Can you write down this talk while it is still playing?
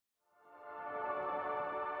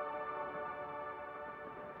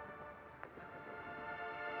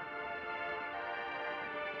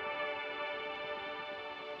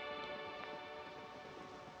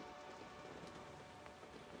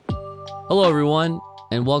Hello everyone,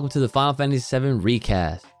 and welcome to the Final Fantasy VII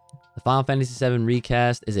Recast. The Final Fantasy VII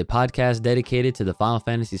Recast is a podcast dedicated to the Final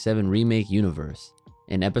Fantasy VII Remake universe.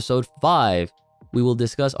 In episode 5, we will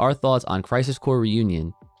discuss our thoughts on Crisis Core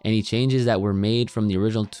Reunion, any changes that were made from the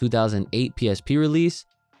original 2008 PSP release,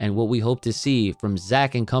 and what we hope to see from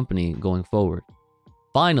Zack and company going forward.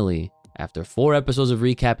 Finally, after 4 episodes of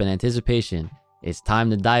recap and anticipation, it's time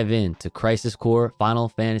to dive into Crisis Core Final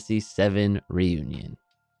Fantasy VII Reunion.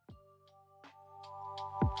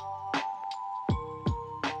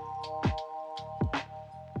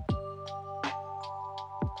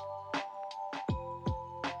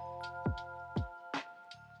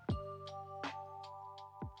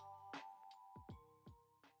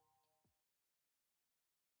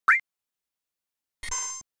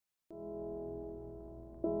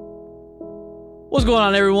 What's going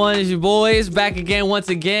on, everyone? It's your boys back again once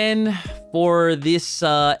again for this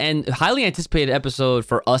and highly anticipated episode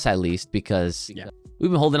for us, at least, because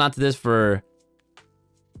we've been holding on to this for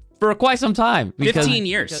quite some time. 15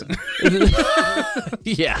 years.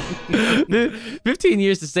 Yeah, 15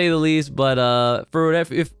 years to say the least. But for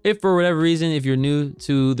whatever, if for whatever reason, if you're new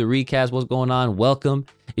to the recast, what's going on? Welcome.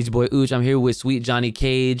 It's your boy Ooch. I'm here with Sweet Johnny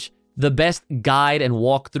Cage, the best guide and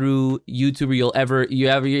walkthrough YouTuber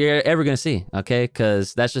you're ever gonna see, okay?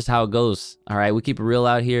 Because that's just how it goes. All right, we keep it real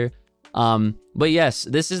out here. But yes,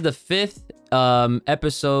 this is the 5th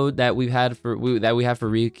episode that we have for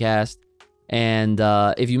Recast. And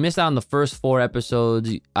if you missed out on the first 4 episodes,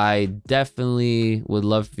 I definitely would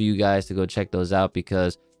love for you guys to go check those out,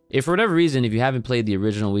 because if for whatever reason, if you haven't played the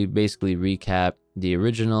original, we basically recap the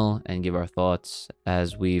original and give our thoughts,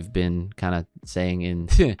 as we've been kind of saying in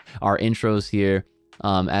our intros here,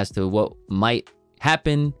 as to what might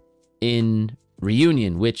happen in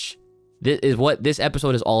Reunion, which is what this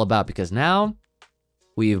episode is all about, because now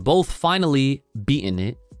we've both finally beaten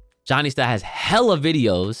it. Johnny still has hella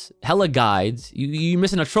videos, hella guides. You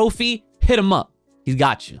missing a trophy? Hit him up. He's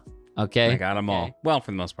got you. Okay? I got them all. Well,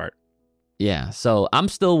 for the most part. Yeah, so I'm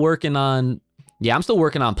still working on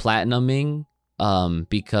platinuming,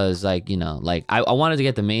 because like, you know, like I wanted to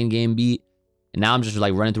get the main game beat, and now I'm just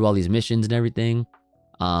like running through all these missions and everything.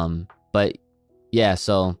 But yeah,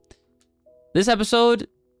 so this episode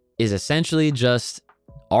is essentially just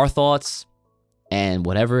our thoughts and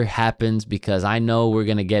whatever happens, because I know we're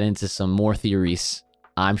gonna get into some more theories.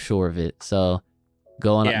 I'm sure of it. So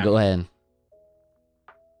go ahead.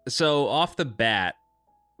 So off the bat,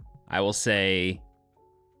 I will say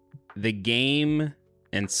the game,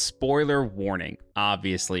 and spoiler warning,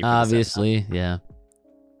 obviously, yeah.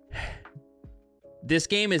 This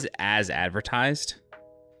game is as advertised,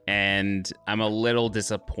 and I'm a little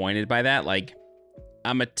disappointed by that. Like,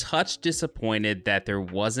 I'm a touch disappointed that there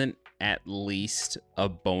wasn't at least a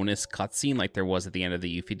bonus cutscene like there was at the end of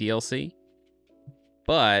the Yuffie DLC.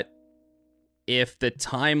 But if the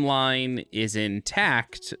timeline is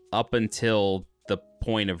intact up until the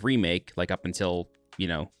point of remake, like up until, you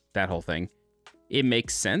know, that whole thing, it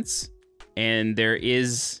makes sense. And there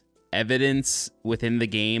is evidence within the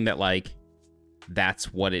game that, like,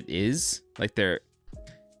 that's what it is. Like,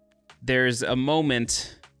 there's a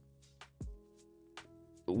moment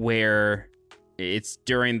where it's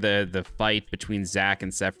during the fight between Zack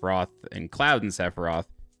and Sephiroth and Cloud and Sephiroth,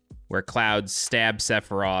 where Cloud stabs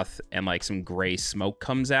Sephiroth and like some gray smoke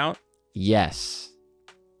comes out. Yes.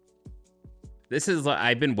 This is,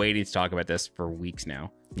 I've been waiting to talk about this for weeks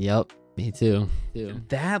now. Yep, me too.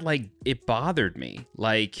 That, like, it bothered me.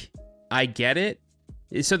 Like, I get it.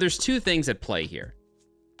 So there's 2 things at play here.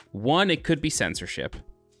 One, it could be censorship.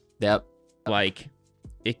 Yep. Like,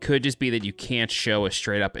 it could just be that you can't show a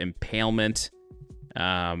straight up impalement.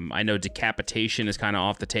 I know decapitation is kind of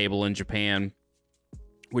off the table in Japan,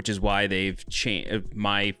 which is why they've changed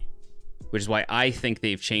which is why I think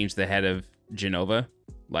they've changed the head of Genova.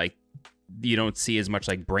 Like, you don't see as much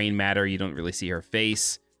like brain matter. You don't really see her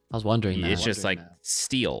face. I was wondering that. It's just like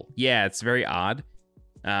steel. Yeah, it's very odd.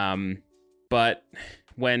 But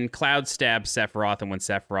when Cloud stabs Sephiroth and when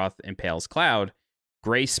Sephiroth impales Cloud,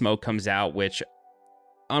 gray smoke comes out, which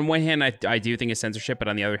on one hand, I do think is censorship, but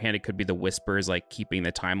on the other hand, it could be the Whispers, like, keeping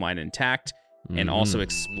the timeline intact and also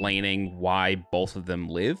explaining why both of them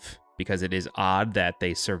live, because it is odd that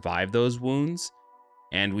they survive those wounds.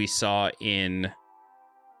 And we saw in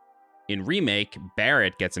Remake,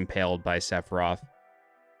 Barrett gets impaled by Sephiroth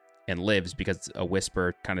and lives because a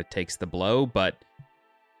Whisper kind of takes the blow, but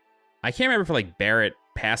I can't remember if, like, Barrett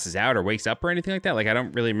passes out or wakes up or anything like that. Like, I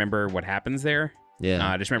don't really remember what happens there. Yeah.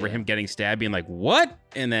 I just remember him getting stabbed, being like, what?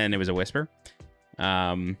 And then it was a Whisper.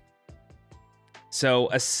 So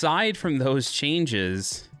aside from those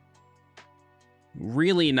changes,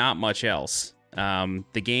 really not much else.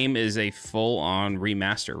 The game is a full-on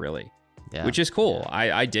remaster, really. Yeah. Which is cool.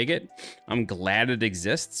 Yeah. I dig it. I'm glad it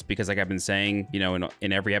exists because, like I've been saying, you know,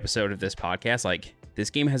 in every episode of this podcast, like, this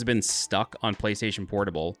game has been stuck on PlayStation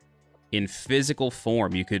Portable in physical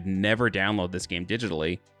form. You could never download this game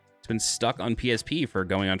digitally. It's been stuck on PSP for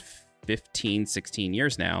going on 15, 16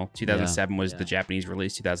 years now. 2007 was the Japanese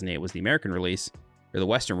release. 2008 was the American release, or the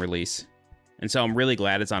Western release. And so I'm really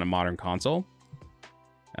glad it's on a modern console.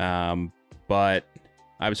 But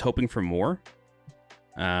I was hoping for more.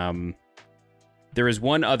 There is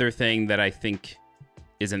one other thing that I think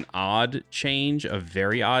is an odd change, a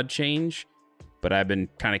very odd change, but I've been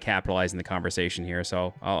kind of capitalizing the conversation here,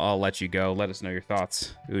 so I'll let you go. Let us know your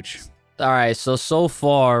thoughts, Ooch. All right, so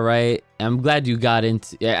far, right, I'm glad you got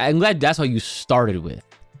into... I'm glad that's how you started with,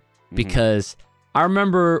 because I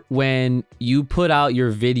remember when you put out your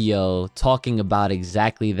video talking about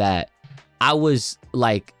exactly that, I was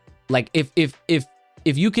like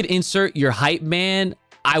if you could insert your hype man,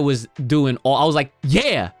 I was doing all. I was like,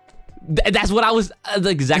 yeah, that's what I was.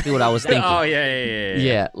 Exactly what I was thinking. Oh yeah.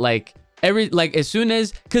 Yeah, like as soon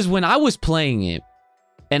as, because when I was playing it,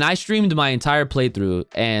 and I streamed my entire playthrough,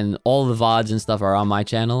 and all the VODs and stuff are on my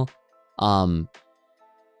channel, I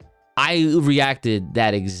reacted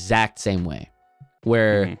that exact same way.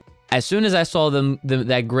 Where as soon as I saw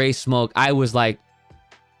that gray smoke, I was like,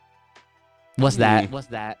 What's that?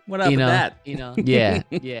 What up with that? You know?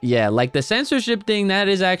 Yeah. Like the censorship thing, that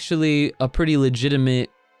is actually a pretty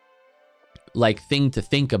legitimate, like, thing to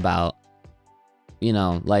think about. You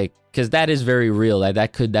know, like, because that is very real. Like,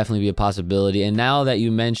 that could definitely be a possibility. And now that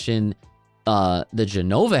you mention the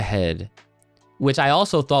Genova head, which I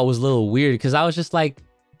also thought was a little weird, because I was just like,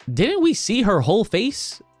 didn't we see her whole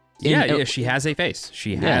face? Yeah, she has a face.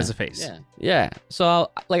 She has a face. Yeah.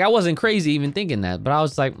 So, like, I wasn't crazy even thinking that, but I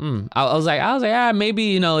was like, I was like, maybe,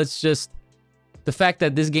 you know, it's just the fact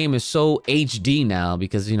that this game is so HD now,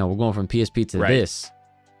 because, you know, we're going from PSP to this,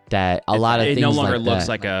 that a lot of things no longer like looks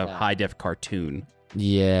that, like a high def cartoon.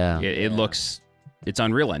 Yeah. It looks, it's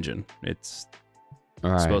Unreal Engine. It's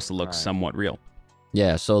supposed to look somewhat real.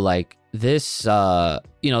 Yeah. So, like, this,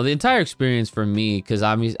 you know, the entire experience for me, because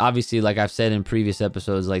obviously, like I've said in previous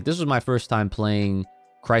episodes, like, this was my first time playing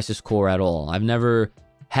Crisis Core at all. I've never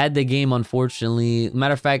had the game, unfortunately.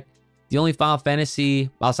 Matter of fact, the only Final Fantasy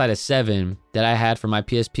outside of 7 that I had for my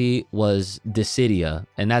PSP was Dissidia,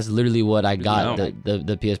 and that's literally what I got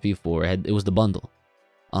the PSP for. It was the bundle.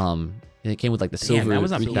 It came with like the silver. That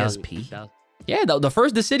was on PSP. Yeah, the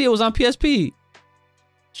first Dissidia was on PSP.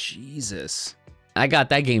 Jesus. I got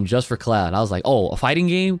that game just for Cloud. I was like, oh, a fighting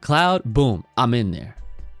game, Cloud, boom, I'm in there.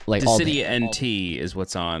 Like, Dissidia NT is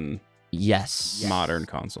what's on modern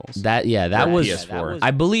consoles. That was PS4.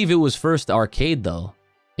 I believe it was first arcade though,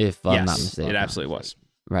 if I'm not mistaken. It absolutely was.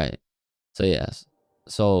 Right. So yes.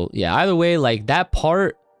 So yeah, either way, like, that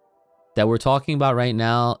part that we're talking about right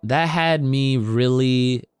now, that had me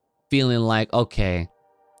really feeling like, okay,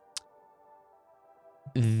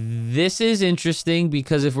 this is interesting,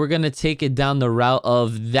 because if we're gonna take it down the route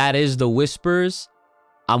of that is the whispers,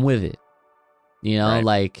 I'm with it. You know,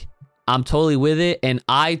 like, I'm totally with it. And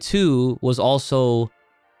I too was also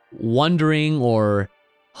wondering or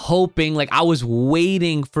hoping, like, I was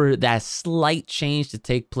waiting for that slight change to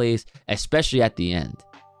take place, especially at the end,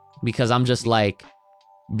 because I'm just like,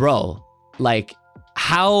 bro, like,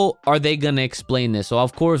 how are they gonna explain this? So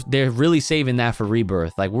of course they're really saving that for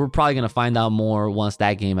Rebirth. Like, we're probably gonna find out more once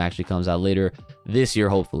that game actually comes out later this year,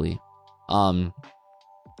 hopefully. And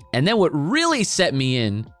then what really set me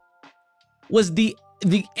in was the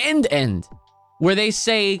end where they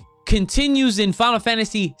say continues in Final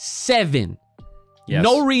Fantasy VII. Yes.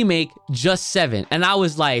 No remake, just 7. And I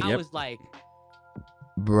was like,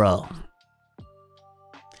 bro.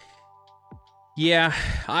 Yeah,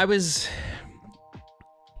 I was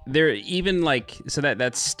there. Even like, so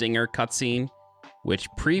that Stinger cutscene, which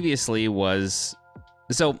previously was,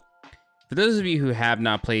 so for those of you who have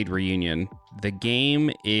not played Reunion, the game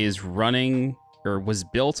is running, or was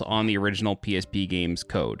built on the original PSP game's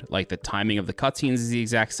code. Like, the timing of the cutscenes is the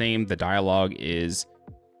exact same. The dialogue is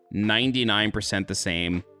 99% the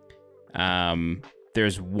same.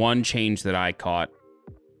 There's one change that I caught.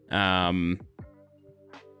 And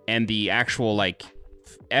the actual, like,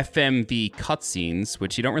 FMV cutscenes,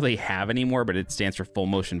 which you don't really have anymore, but it stands for full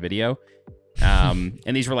motion video. And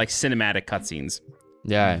these were like cinematic cutscenes.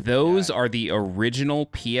 Yeah. Those are the original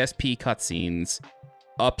PSP cutscenes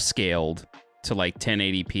upscaled to like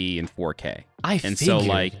 1080p and 4K. So,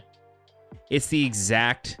 like, it's the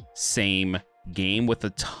exact same game with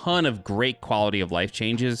a ton of great quality of life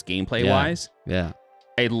changes gameplay wise. Yeah.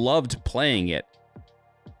 I loved playing it,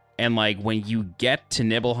 And like when you get to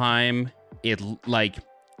Nibelheim, it like,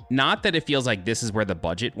 not that it feels like this is where the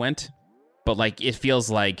budget went, but like it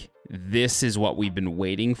feels like this is what we've been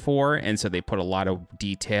waiting for. And so they put a lot of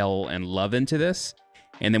detail and love into this.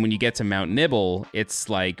 And then when you get to Mount Nibel, it's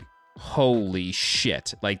like, holy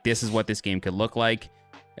shit. Like, this is what this game could look like.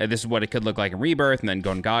 This is what it could look like in Rebirth. And then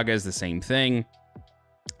Gongaga is the same thing.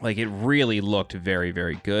 Like, it really looked very,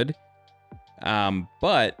 very good.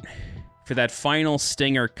 But for that final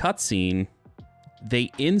Stinger cutscene,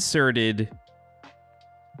 they inserted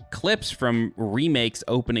clips from Remake's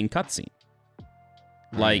opening cutscene.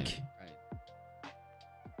 Like,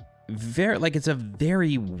 it's a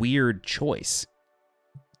very weird choice,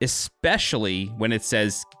 especially when it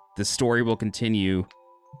says the story will continue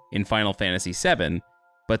in Final Fantasy VII,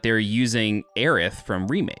 but they're using Aerith from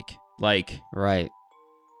Remake. Like, right.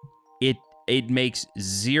 It makes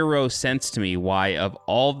zero sense to me why, of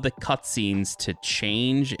all the cutscenes to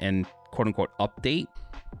change and quote unquote update,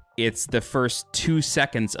 it's the first 2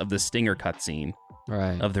 seconds of the Stinger cutscene,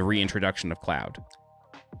 right, of the reintroduction of Cloud.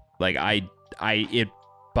 Like, it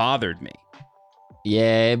bothered me.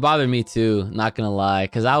 Yeah, it bothered me too, not gonna lie,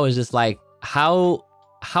 because I was just like, how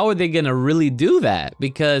are they gonna really do that?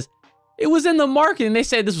 Because it was in the marketing. They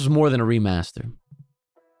said this was more than a remaster.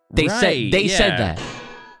 They said that.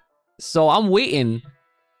 So I'm waiting.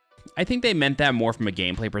 I think they meant that more from a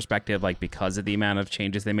gameplay perspective, like because of the amount of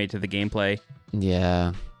changes they made to the gameplay.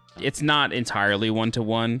 Yeah. It's not entirely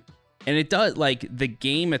one-to-one. And it does, like, the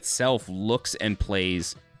game itself looks and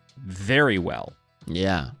plays very well.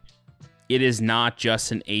 Yeah. It is not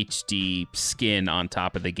just an HD skin on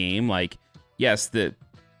top of the game. Like, yes, the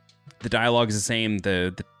dialogue is the same,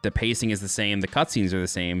 the pacing is the same, the cutscenes are the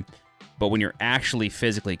same. But when you're actually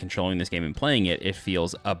physically controlling this game and playing it, it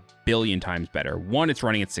feels a billion times better. One, it's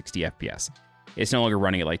running at 60 FPS. It's no longer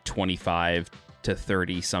running at like 25 to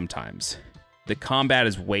 30 sometimes. The combat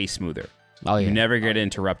is way smoother. Oh, yeah. You never get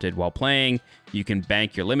interrupted while playing. You can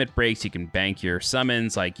bank your limit breaks. You can bank your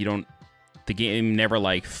summons. Like, the game never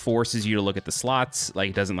like forces you to look at the slots.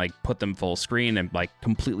 Like, it doesn't like put them full screen and like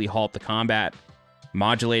completely halt the combat.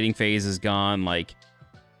 Modulating phase is gone. Like,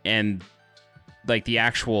 and like the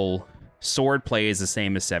actual sword play is the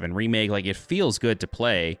same as 7 Remake. Like, it feels good to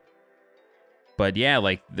play. But yeah,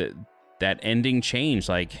 like that ending change,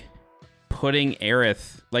 like putting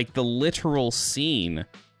Aerith, like the literal scene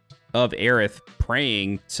of Aerith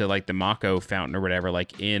praying to like the Mako fountain or whatever,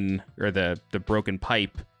 like or the broken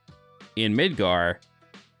pipe in Midgar,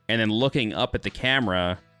 and then looking up at the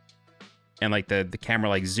camera and like the camera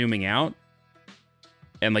like zooming out.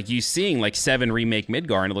 And like you seeing like 7 Remake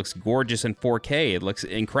Midgar, and it looks gorgeous in 4K. It looks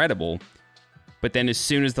incredible. But then as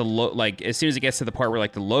soon as as soon as it gets to the part where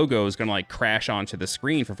like the logo is gonna like crash onto the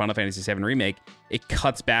screen for Final Fantasy VII Remake, it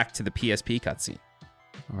cuts back to the PSP cutscene.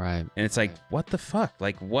 Right. And it's like, what the fuck?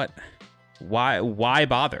 Like, what? Why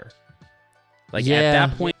bother? Like, yeah, at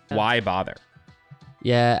that point, why bother?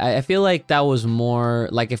 Yeah, I feel like that was more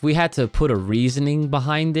like, if we had to put a reasoning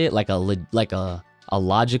behind it, like a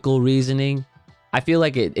logical reasoning, I feel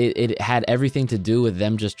like it had everything to do with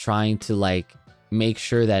them just trying to like make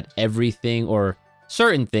sure that everything or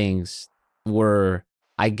certain things were,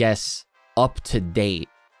 I guess, up to date.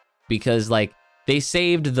 Because like they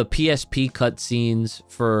saved the PSP cutscenes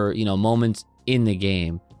for, moments in the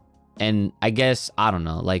game. And I guess, I don't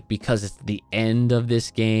know, like because it's the end of this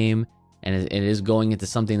game and it is going into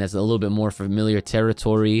something that's a little bit more familiar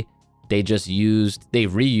territory, they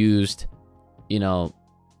reused,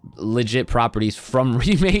 legit properties from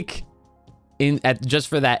Remake just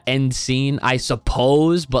for that end scene, I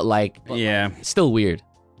suppose, but yeah, still weird.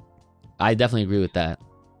 I definitely agree with that.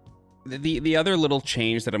 The other little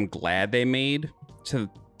change that I'm glad they made, to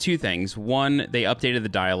 2 things. One, they updated the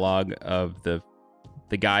dialogue of the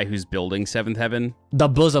guy who's building Seventh Heaven. The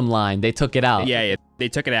bosom line, they took it out. Yeah, they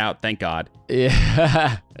took it out, thank God.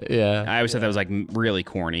 Yeah. Yeah. I always thought that was like really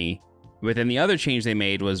corny. But then the other change they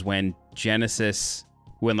made was when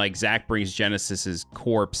like Zack brings Genesis's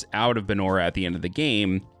corpse out of Benora at the end of the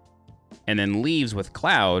game and then leaves with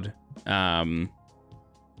Cloud, a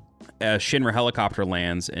Shinra helicopter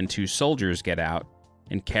lands and 2 soldiers get out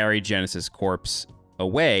and carry Genesis' corpse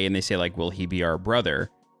away, and they say like, will he be our brother?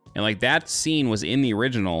 And like that scene was in the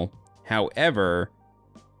original. However,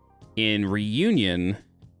 in Reunion,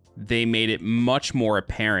 they made it much more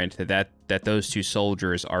apparent that those 2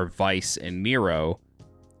 soldiers are Vice and Nero,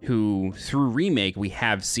 who through Remake we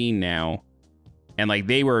have seen now. And like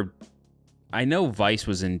I know Vice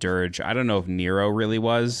was in Dirge. I don't know if Nero really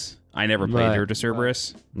was. I never played Dirge of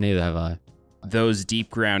Cerberus. Neither have I. Those deep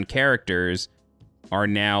ground characters are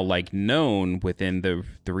now like known within the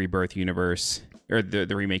Rebirth universe, or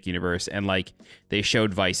the remake universe, and like they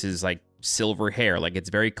showed Vice's like silver hair, like it's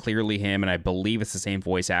very clearly him, and I believe it's the same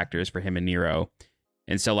voice actors for him and Nero.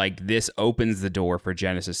 And so like this opens the door for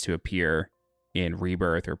Genesis to appear in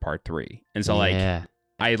Rebirth or Part 3. And so like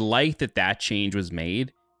I like that change was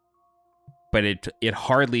made, but it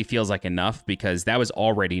hardly feels like enough because that was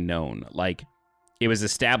already known. Like it was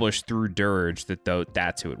established through Dirge that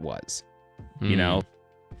that's who it was. You know?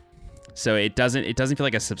 So it doesn't feel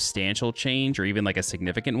like a substantial change or even like a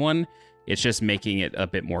significant one. It's just making it a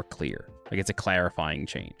bit more clear. Like it's a clarifying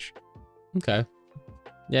change. Okay.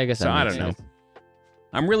 Yeah, I guess so. I don't know.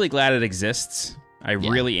 I'm really glad it exists. I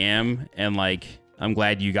really am, and like I'm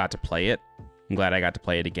glad you got to play it. I'm glad I got to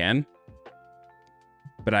play it again.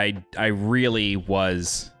 But I really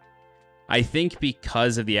was. I think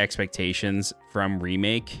because of the expectations from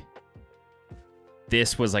Remake,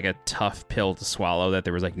 this was like a tough pill to swallow. That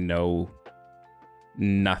there was like nothing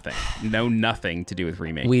to do with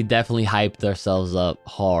Remake. We definitely hyped ourselves up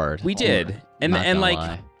hard. We did, and like.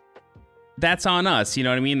 Lie. That's on us, you know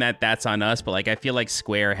what I mean? That's on us, but like I feel like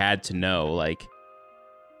Square had to know, like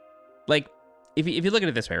if you look at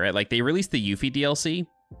it this way, right? Like they released the Yuffie DLC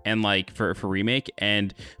and like for Remake,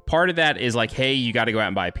 and part of that is like, hey, you got to go out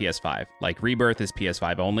and buy a PS5. Like Rebirth is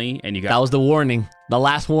PS5 only, and you got that was the warning, the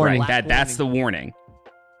last warning. Right, that's the warning.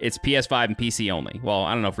 It's PS5 and PC only. Well,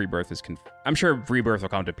 I don't know if Rebirth is. I'm sure Rebirth will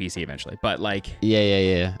come to PC eventually, but like,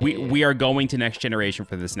 yeah. We are going to next generation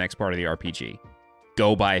for this next part of the RPG.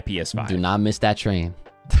 Go buy a PS5. Do not miss that train.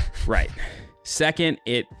 Right. Second,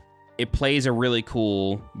 it plays a really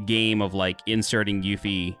cool game of like inserting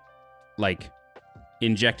Yuffie, like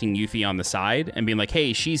injecting Yuffie on the side and being like,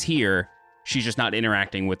 hey, she's here. She's just not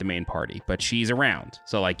interacting with the main party, but she's around.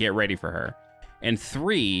 So like get ready for her. And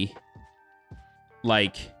 3,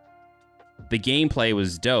 like the gameplay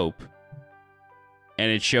was dope. And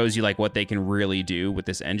it shows you like what they can really do with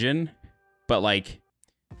this engine. But like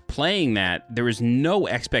playing that, there was no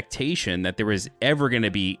expectation that there was ever going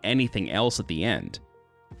to be anything else at the end.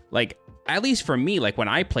 Like, at least for me, like when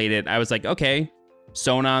I played it, I was like, okay,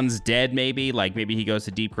 Sonon's dead maybe, like maybe he goes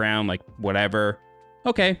to deep ground, like whatever.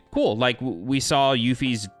 Okay, cool. Like we saw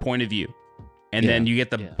Yuffie's point of view. And then you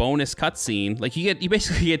get the bonus cutscene. Like you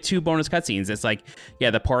basically get 2 bonus cutscenes. It's like,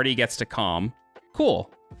 yeah, the party gets to calm.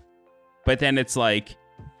 Cool. But then it's like,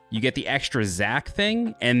 you get the extra Zack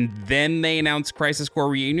thing, and then they announce Crisis Core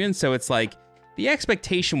Reunion. So it's like the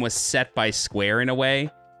expectation was set by Square in a way.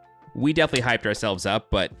 We definitely hyped ourselves up,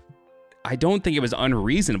 but I don't think it was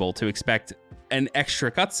unreasonable to expect an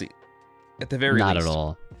extra cutscene at the very least. Not at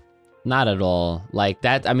all. Not at all. Like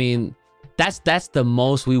that. I mean, that's the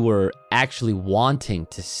most we were actually wanting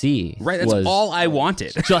to see. Right. That's all I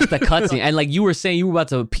wanted. Just a cutscene. And like you were saying, you were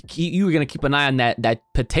going to keep an eye on that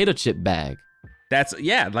potato chip bag. That's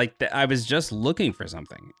like I was just looking for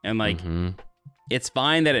something, and like it's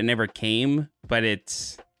fine that it never came, but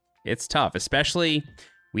it's tough. Especially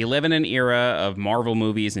we live in an era of Marvel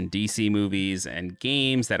movies and DC movies and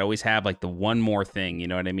games that always have like the one more thing. You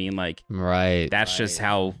know what I mean? Like that's just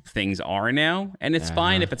how things are now, and it's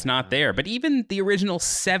fine if it's not there. But even the original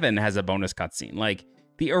 7 has a bonus cutscene. Like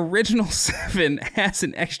the original 7 has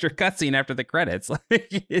an extra cutscene after the credits.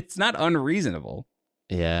 Like it's not unreasonable.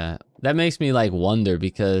 Yeah, that makes me like wonder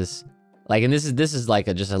because like, and this is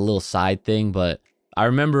like just a little side thing, but I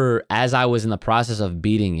remember as I was in the process of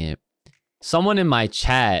beating it, someone in my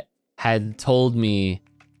chat had told me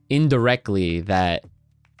indirectly that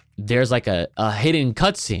there's like a hidden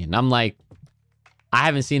cutscene. I'm like, I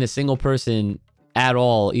haven't seen a single person at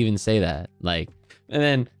all even say that. Like, and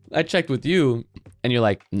then I checked with you and you're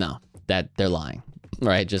like, no, that they're lying.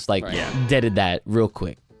 Right? Just like deaded that real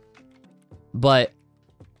quick. But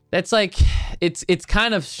that's like, it's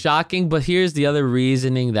kind of shocking, but here's the other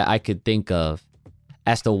reasoning that I could think of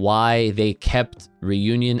as to why they kept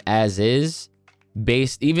Reunion as is,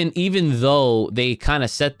 based even though they kind of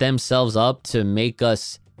set themselves up to make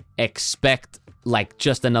us expect like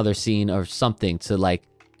just another scene or something to like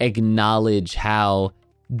acknowledge how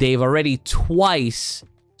they've already twice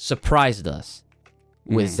surprised us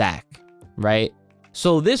with Zack, right?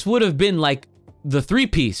 So this would have been like the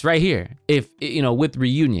 3-piece right here, if you know, with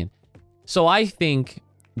Reunion. So I think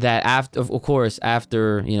that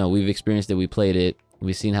after you know, we've experienced it, we played it,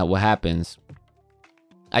 we've seen what happens.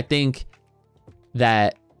 I think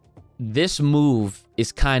that this move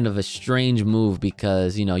is kind of a strange move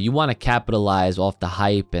because, you know, you want to capitalize off the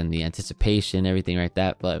hype and the anticipation, everything like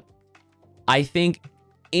that. But I think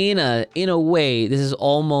in a way, this is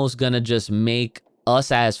almost gonna just make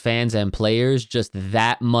us as fans and players just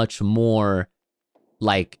that much more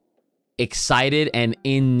like excited and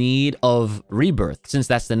in need of Rebirth, since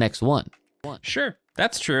that's the next one, Sure,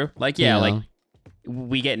 that's true. Like, You yeah, know? like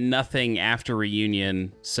we get nothing after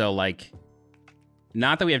Reunion, so like,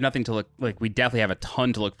 not that we have nothing to look like. We definitely have a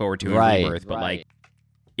ton to look forward to in Right, Rebirth, but like,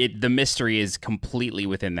 the mystery is completely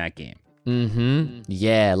within that game.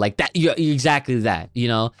 Yeah, like that. Exactly that. You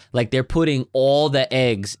know, like they're putting all the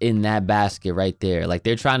eggs in that basket right there. Like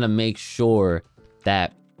they're trying to make sure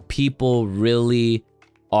that people really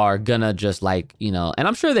are gonna just like, you know, and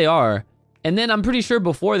I'm sure they are. And then I'm pretty sure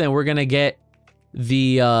before then we're gonna get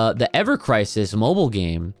the Ever Crisis mobile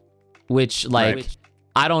game, which like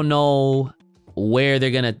I don't know where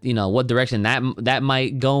they're gonna, you know, what direction that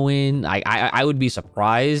might go in. I would be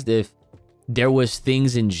surprised if there was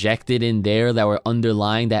things injected in there that were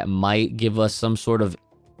underlying that might give us some sort of,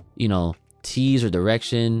 you know, tease or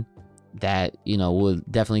direction that, you know, would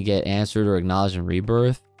definitely get answered or acknowledged in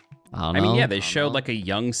Rebirth. I don't know. I mean, yeah, they showed like a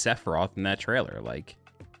young Sephiroth in that trailer, like,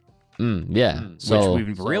 so which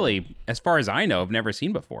we've really, as far as I know, have never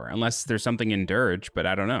seen before, unless there's something in Dirge, but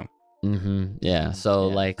I don't know. Yeah. So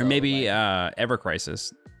like, or maybe Ever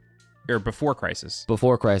Crisis, or Before Crisis.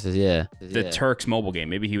 Before Crisis, yeah. The Turks mobile game.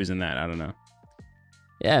 Maybe he was in that. I don't know.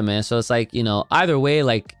 Yeah, man. So it's like, you know, either way,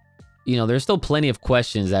 like, you know, there's still plenty of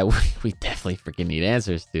questions that we definitely freaking need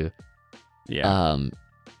answers to. Yeah.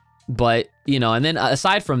 But, you know, and then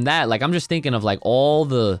aside from that, like, I'm just thinking of like all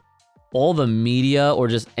the media or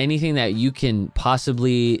just anything that you can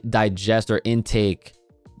possibly digest or intake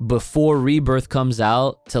before Rebirth comes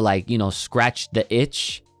out to like, you know, scratch the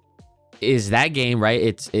itch is that game, right?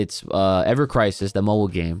 It's Ever Crisis, the mobile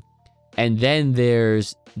game. And then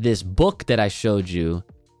there's this book that I showed you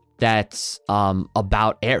that's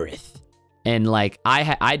about Aerith. And like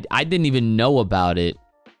I didn't even know about it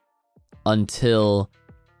until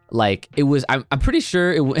like it was I'm pretty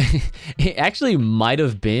sure it actually might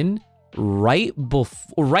have been right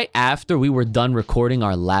after we were done recording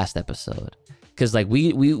our last episode. Cause like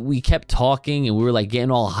we kept talking and we were like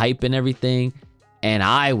getting all hype and everything. And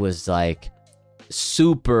I was like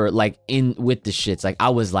super like in with the shits. Like I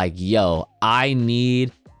was like, yo, I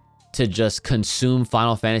need to just consume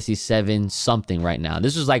Final Fantasy VII something right now.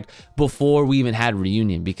 This was like before we even had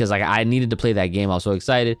Reunion because like I needed to play that game. I was so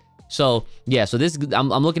excited. So yeah, so this I'm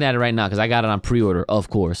looking at it right now because I got it on pre-order, of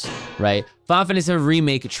course, right? Final Fantasy VII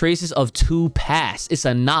Remake, Traces of Two Past. It's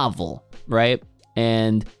a novel, right?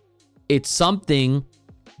 And it's something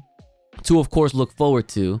to, of course, look forward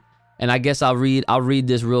to. And I guess I'll read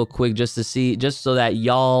this real quick just so that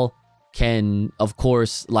y'all can, of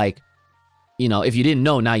course, like, you know, if you didn't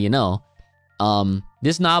know, now you know.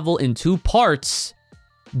 This novel in 2 parts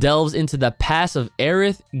delves into the past of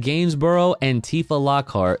Aerith, Gainsborough, and Tifa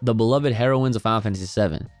Lockhart, the beloved heroines of Final Fantasy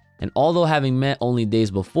VII. And although having met only days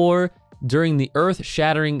before, during the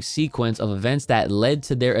earth-shattering sequence of events that led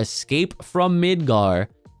to their escape from Midgar,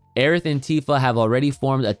 Aerith and Tifa have already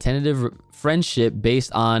formed a tentative friendship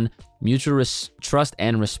based on mutual trust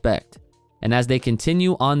and respect. And as they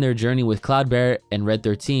continue on their journey with Cloud Barrett and Red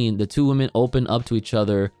 13, the 2 women open up to each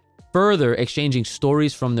other, further exchanging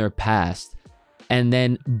stories from their past. And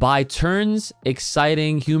then by turns,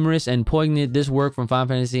 exciting, humorous, and poignant, this work from Final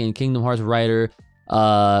Fantasy and Kingdom Hearts writer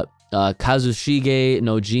Kazushige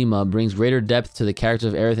Nojima brings greater depth to the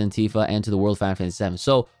characters of Aerith and Tifa and to the world of Final Fantasy VII.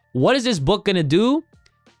 So what is this book gonna do?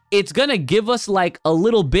 It's gonna give us like a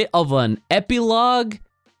little bit of an epilogue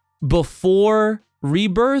before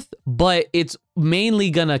Rebirth, but it's mainly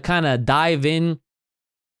gonna kind of dive in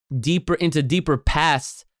deeper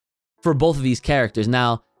past for both of these characters.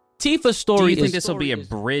 Now, Tifa's story. Do you think this will be a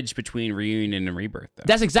bridge between Reunion and Rebirth, though?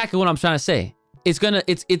 That's exactly what I'm trying to say. It's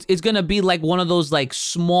gonna be like one of those like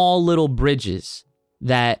small little bridges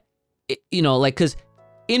that, you know, like, because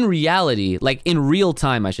in reality, like in real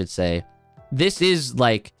time, I should say, this is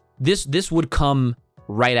like this would come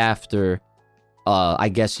right after. I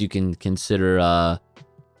guess you can consider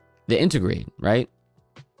the Integrate, right?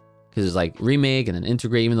 Because it's like Remake and then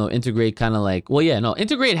Integrate, even though Integrate kind of like, well, yeah, no,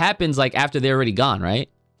 Integrate happens like after they're already gone, right?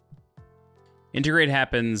 Integrate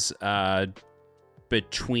happens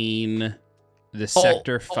between the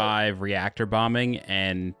Sector 5 reactor bombing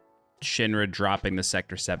and Shinra dropping the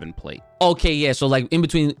Sector 7 plate. Okay, yeah, so like in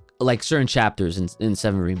between like certain chapters in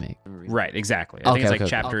 7 Remake. Right, exactly. I think it's like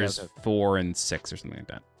chapters 4 and 6 or something like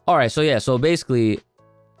that. All right, so yeah, so basically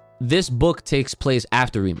this book takes place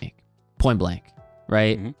after Remake, point blank,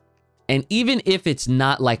 right? Mm-hmm. And even if it's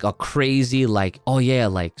not like a crazy, like, oh yeah,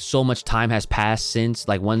 like so much time has passed since,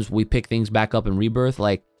 like once we pick things back up in Rebirth,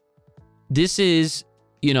 like this is,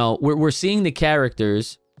 you know, we're seeing the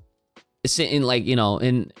characters in like, you know,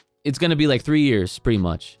 and it's going to be like 3 years pretty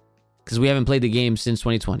much because we haven't played the game since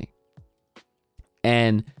 2020.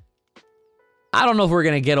 And I don't know if we're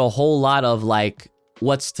gonna get a whole lot of like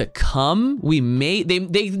what's to come.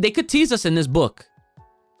 They could tease us in this book,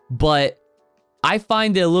 but I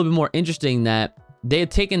find it a little bit more interesting that they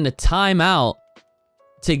had taken the time out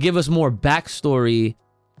to give us more backstory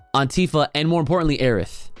on Tifa and more importantly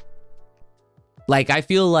Aerith. Like, I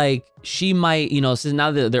feel like she might, since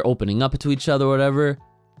now that they're opening up to each other or whatever,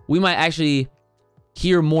 we might actually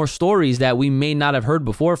hear more stories that we may not have heard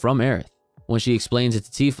before from Aerith when she explains it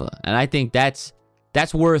to Tifa. And I think that's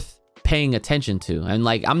worth paying attention to. And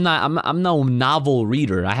like, I'm no novel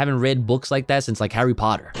reader. I haven't read books like that since like Harry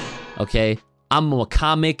Potter. Okay. I'm a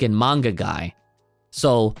comic and manga guy.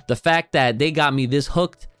 So the fact that they got me this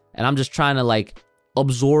hooked and I'm just trying to like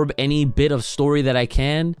absorb any bit of story that I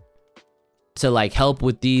can to like help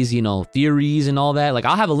with these, theories and all that. Like,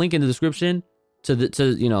 I'll have a link in the description to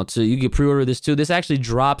you can pre-order this too. This actually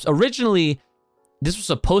drops. Originally, this was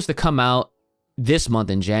supposed to come out this month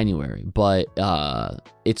in January, but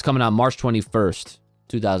it's coming out March 21st,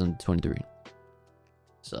 2023.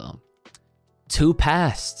 So, 2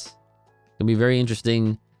 past. Gonna be very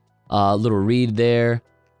interesting. Little read there.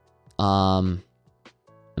 Let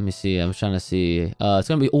me see. I'm trying to see. It's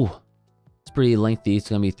gonna be it's pretty lengthy. It's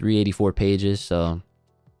gonna be 384 pages. So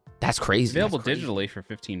that's crazy. Available digitally for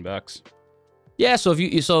 $15. Yeah. So if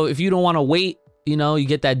you don't want to wait, you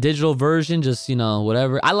get that digital version. Just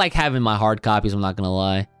whatever. I like having my hard copies. I'm not gonna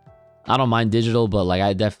lie. I don't mind digital, but like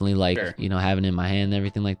I definitely like having it in my hand and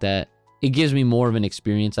everything like that. It gives me more of an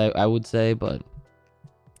experience. I would say, but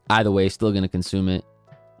either way, still gonna consume it.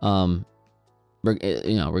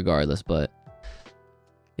 Regardless, but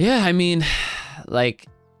yeah, I mean, like,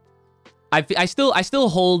 I still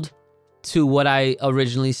hold to what I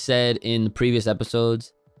originally said in the previous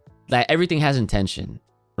episodes, that everything has intention,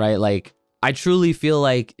 right? Like, I truly feel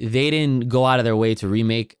like they didn't go out of their way to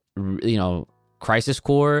remake, Crisis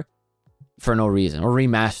Core for no reason, or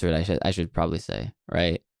remaster it, I should probably say,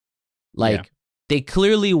 right? Like, they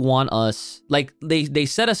clearly want us, like, they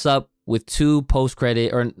set us up with 2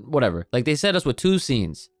 post-credit or whatever. Like, they set us with 2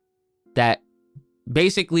 scenes that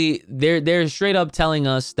basically they're straight up telling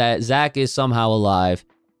us that Zack is somehow alive.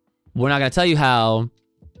 We're not gonna tell you how.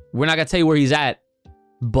 We're not gonna tell you where he's at.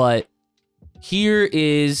 But here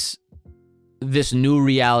is this new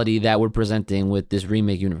reality that we're presenting with this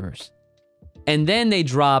remake universe. And then they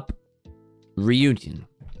drop Reunion.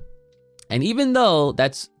 And even though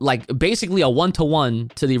that's like basically a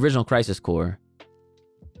 1-to-1 to the original Crisis Core,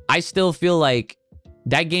 I still feel like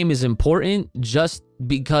that game is important just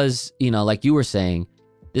because, like you were saying,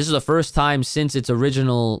 this is the first time since its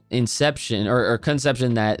original inception or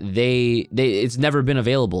conception that it's never been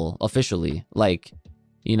available officially. Like,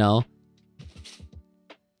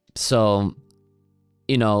 so,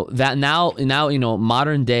 that now,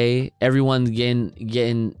 modern day, everyone's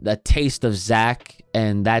getting a taste of Zack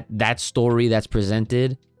and that story that's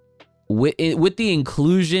presented. With the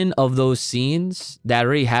inclusion of those scenes that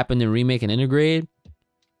already happened in Remake and Integrate,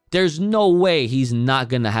 there's no way he's not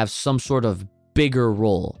going to have some sort of bigger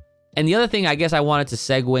role. And the other thing I guess I wanted to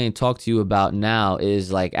segue and talk to you about now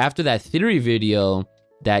is, like, after that theory video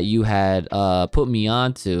that you had put me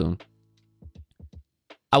onto,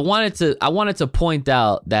 I wanted to point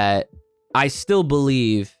out that I still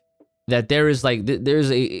believe that there's like a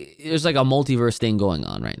multiverse thing going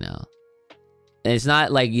on right now. And it's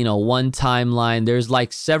not like, one timeline. There's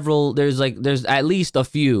like several, there's at least a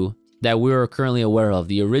few that we're currently aware of.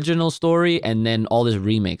 The original story and then all this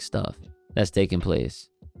remake stuff that's taking place.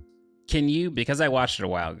 Can you, because I watched it a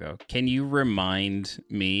while ago, can you remind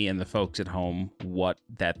me and the folks at home what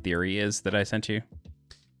that theory is that I sent you?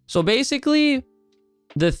 So basically,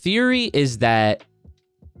 the theory is that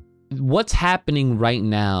what's happening right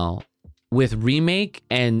now with Remake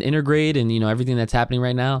and Integrate and, everything that's happening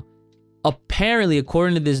right now, apparently,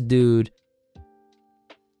 according to this dude,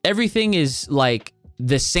 everything is like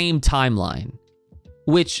the same timeline,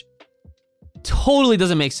 which totally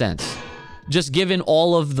doesn't make sense. Just given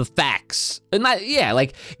all of the facts.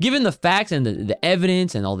 Given the facts and the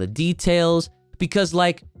evidence and all the details, because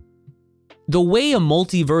like the way a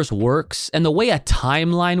multiverse works and the way a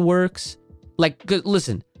timeline works, like,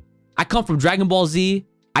 listen, I come from Dragon Ball Z.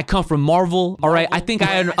 I come from Marvel, all right? I think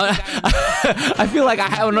I feel like I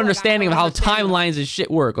have an understanding of how timelines and shit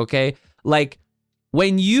work, okay? Like,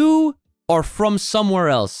 when you are from somewhere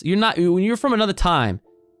else, when you're from another time,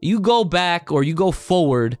 you go back or you go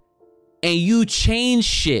forward and you change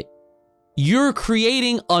shit, you're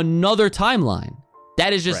creating another timeline.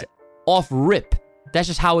 That is just off rip. That's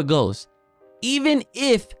just how it goes. Even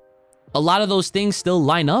if a lot of those things still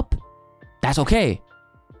line up, that's okay.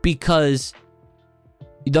 Because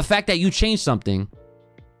the fact that you change something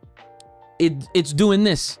it's doing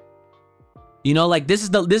this. You know, like this is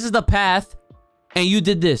the path, and you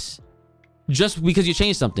did this just because you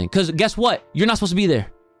changed something. Because guess what? You're not supposed to be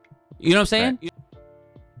there. You know what I'm saying? Right.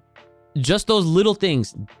 Just those little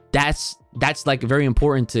things. That's like very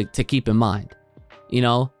important to keep in mind. You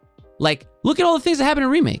know, like look at all the things that happen in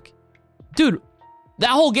Remake, dude. That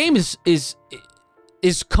whole game is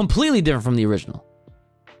completely different from the original.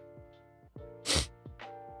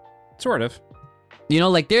 Sort of. You know,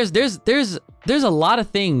 like there's a lot of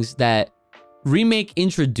things that Remake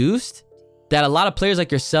introduced that a lot of players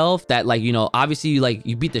like yourself that, like, you know, obviously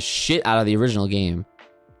you beat the shit out of the original game,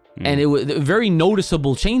 and it was very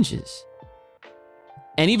noticeable changes.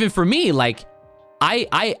 And even for me, like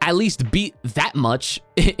I at least beat that much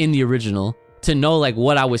in the original to know like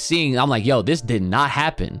what I was seeing. I'm like, yo, this did not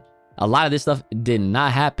happen. A lot of this stuff did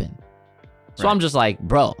not happen. So I'm just like,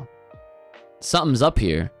 bro, something's up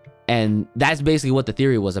here. And that's basically what the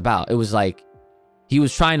theory was about. It was like he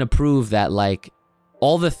was trying to prove that like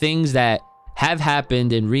all the things that have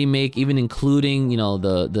happened in Remake, even including, you know,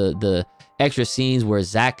 the extra scenes where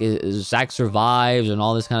Zack survives and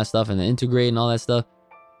all this kind of stuff, and the integrate and all that stuff,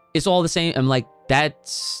 it's all the same. I'm like, that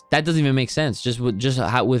doesn't even make sense. Just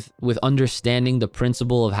with understanding the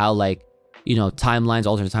principle of how, like, you know,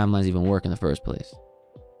 alternate timelines even work in the first place.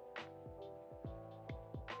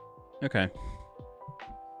 Okay.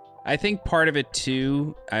 I think part of it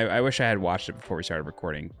too, I wish I had watched it before we started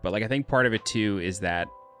recording, but like I think part of it too is that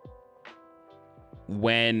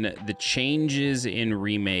when the changes in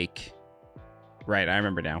Remake, right, I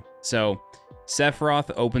remember now. So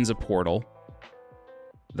Sephiroth opens a portal,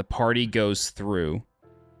 the party goes through,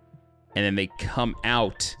 and then they come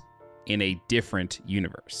out in a different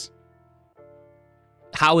universe.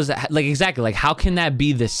 How is that? Like, exactly, like how can that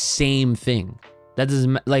be the same thing? That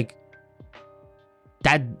doesn't, like,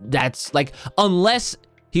 that's like, unless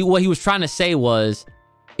what he was trying to say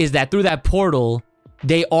is that through that portal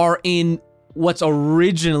they are in what's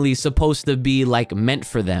originally supposed to be like meant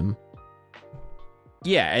for them.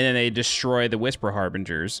 Yeah, and then they destroy the Whisper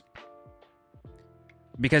Harbingers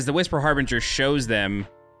because the Whisper Harbinger shows them,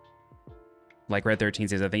 like Red 13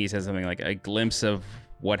 says, I think he says something like a glimpse of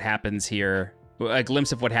what happens here, a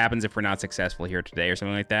glimpse of what happens if we're not successful here today, or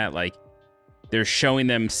something like that. Like, they're showing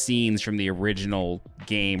them scenes from the original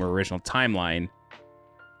game or original timeline,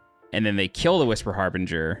 and then they kill the Whisper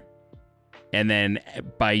Harbinger, and then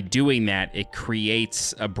by doing that, it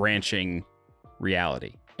creates a branching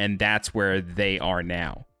reality, and that's where they are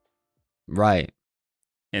now. Right.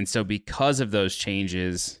 And so because of those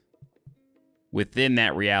changes, within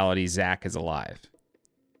that reality, Zack is alive.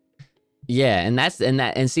 Yeah, and that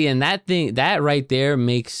thing, that right there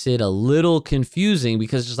makes it a little confusing,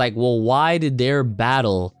 because it's like, well, why did their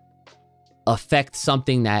battle affect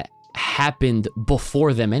something that happened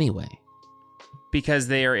before them anyway? Because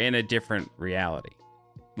they are in a different reality.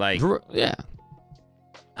 Like, yeah.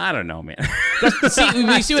 I don't know, man. You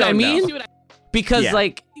see what I mean? Because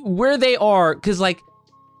like where they are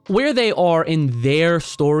in their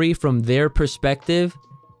story from their perspective,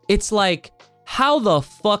 it's like, how the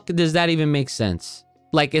fuck does that even make sense?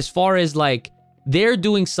 Like, as far as like they're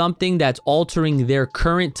doing something that's altering their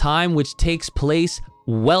current time, which takes place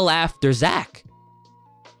well after Zack.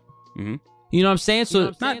 Mm-hmm. You know what I'm saying?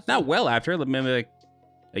 So not well after, maybe like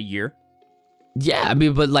a year. Yeah, I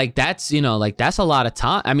mean, but like that's, you know, like that's a lot of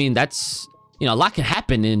time. I mean, that's, you know, a lot can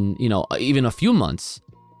happen in, you know, even a few months.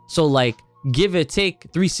 So like, give it take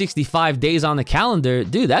 365 days on the calendar,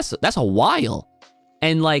 dude. That's a while.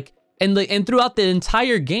 And like, and throughout the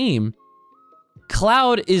entire game,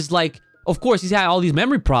 Cloud is like, of course, he's had all these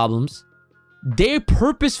memory problems. They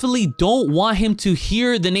purposefully don't want him to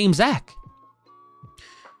hear the name Zack.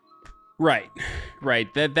 Right.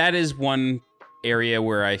 That is one area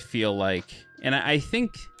where I feel like, and I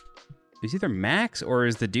think it's either Max or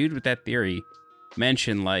is the dude with that theory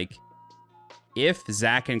mentioned, like, if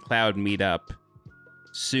Zack and Cloud meet up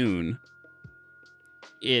soon,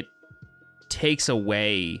 it takes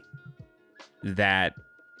away that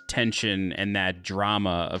tension and that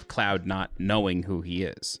drama of Cloud not knowing who he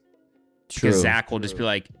is. Because Zack will just be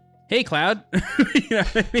like, hey, Cloud. You know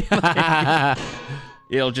what I mean? Like,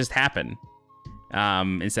 it'll just happen.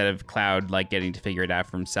 Instead of Cloud like getting to figure it out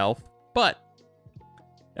for himself. But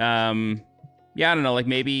yeah, I don't know, like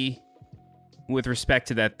maybe with respect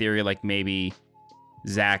to that theory, like maybe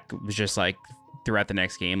Zack was just like throughout the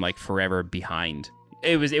next game, like forever behind.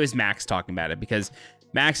 It was Max talking about it, because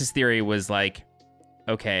Max's theory was like,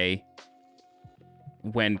 okay,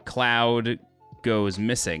 when Cloud goes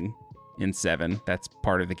missing in 7, that's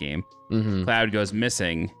part of the game. Mm-hmm. Cloud goes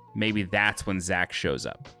missing, maybe that's when Zack shows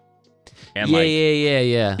up. and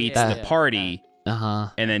yeah. beats the party, Uh-huh.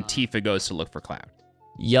 and then Tifa goes to look for Cloud.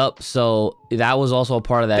 Yup. So that was also a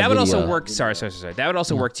part of that. That would video. also work. Sorry. That would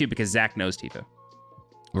also work too because Zack knows Tifa.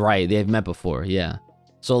 Right. They've met before. Yeah.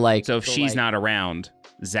 So like. So if she's not around,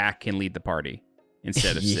 Zack can lead the party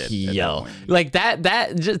instead of Sid. Yo, like that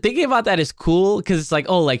just thinking about that is cool because it's like,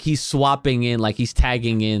 oh, like he's swapping in, like he's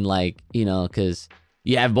tagging in, like, you know, because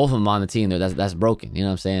you have both of them on the team there. That's broken. You know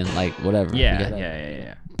what I'm saying? Like whatever.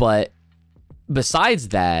 Yeah. But besides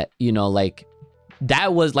that, you know, like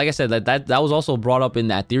that was, like I said, that was also brought up in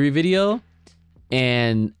that theory video,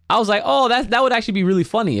 and I was like, oh, that would actually be really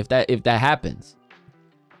funny if that happens.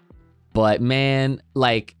 But man,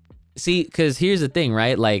 like, see, because here's the thing,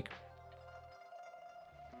 right? Like,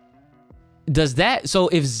 does that, so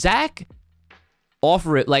if Zack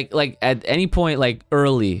offer it like at any point, like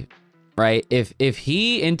early, right? If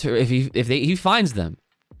he finds them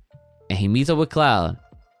and he meets up with Cloud,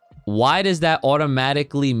 why does that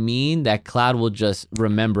automatically mean that Cloud will just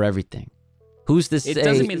remember everything? Who's to say? It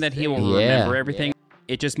doesn't mean that he will remember everything.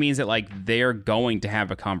 It just means that like they're going to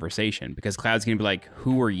have a conversation because Cloud's gonna be like,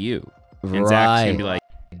 "Who are you?" And Zack's gonna be like,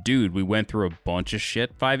 "Dude, we went through a bunch of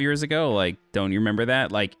shit 5 years ago. Like, don't you remember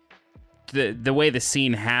that?" Like, the way the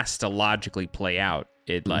scene has to logically play out,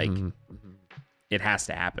 it like it has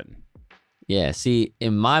to happen. Yeah. See,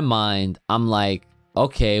 in my mind, I'm like,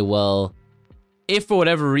 okay, well, if for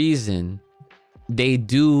whatever reason they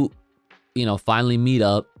do, you know, finally meet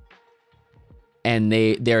up and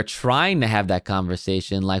they're trying to have that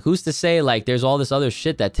conversation, like who's to say like there's all this other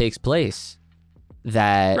shit that takes place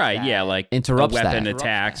that like interrupts weapon that.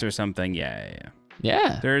 attacks or something.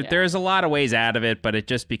 Yeah. There's a lot of ways out of it, but it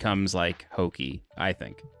just becomes like hokey, I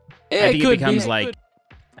think. I think it becomes like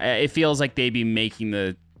it feels like they'd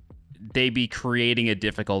be creating a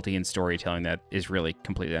difficulty in storytelling that is really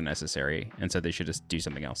completely unnecessary, and so they should just do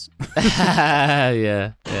something else.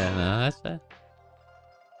 No, that's fair.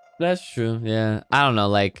 That's true. Yeah, I don't know.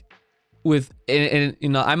 Like, with and you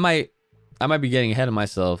know, I might be getting ahead of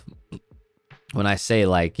myself when I say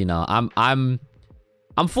like, you know, I'm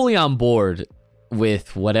fully on board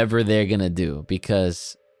with whatever they're gonna do,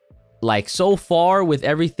 because like so far with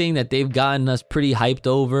everything that they've gotten us pretty hyped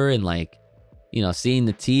over, and like, you know, seeing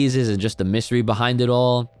the teases and just the mystery behind it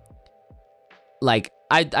all, like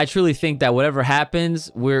I truly think that whatever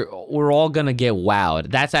happens, we're all gonna get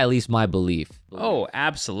wowed. That's at least my belief. Oh,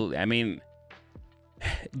 absolutely. I mean,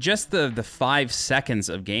 just the 5 seconds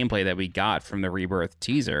of gameplay that we got from the Rebirth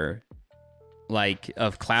teaser, like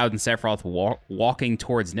of Cloud and Sephiroth walking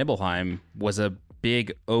towards Nibelheim, was a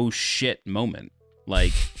big oh shit moment.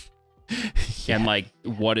 Like, yeah. And like,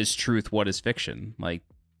 what is truth? What is fiction? Like,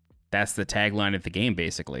 that's the tagline of the game,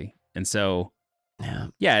 basically. And so,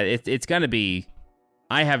 yeah, it's going to be,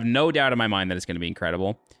 I have no doubt in my mind that it's going to be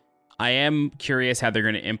incredible. I am curious how they're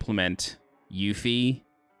going to implement Yuffie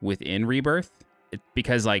within Rebirth,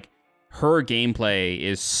 because like her gameplay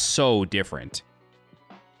is so different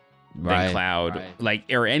than Cloud, like,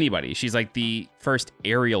 or anybody. She's like the first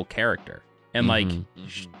aerial character, and like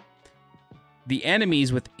the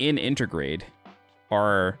enemies within Intergrade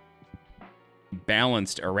are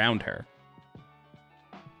balanced around her,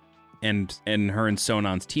 and her and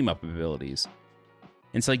Sonon's team up abilities.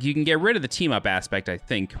 And so like you can get rid of the team up aspect, I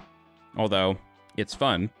think, although it's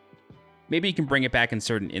fun. Maybe you can bring it back in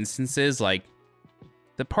certain instances. Like,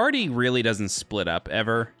 the party really doesn't split up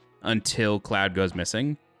ever until Cloud goes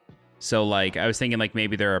missing. So like I was thinking like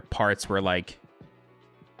maybe there are parts where like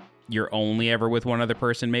you're only ever with one other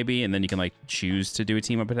person, maybe, and then you can like choose to do a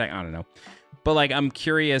team up attack. I don't know. But like I'm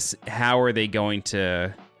curious, how are they going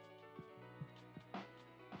to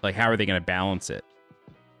balance it?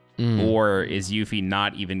 Or is Yuffie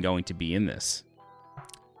not even going to be in this?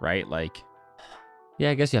 Right? Like,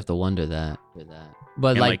 yeah, I guess you have to wonder that.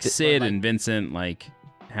 But like Sid and Vincent, like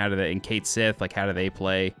and Kate Sith, like how do they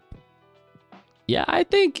play? Yeah, I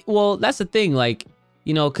think, well, that's the thing, like,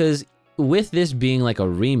 you know, because with this being like a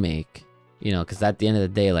remake, you know, because at the end of the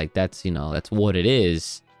day, like that's, you know, that's what it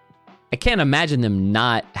is. I can't imagine them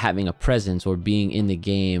not having a presence or being in the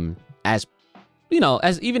game as, you know,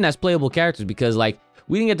 as even as playable characters, because like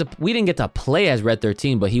we didn't get to play as Red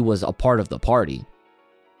 13, but he was a part of the party.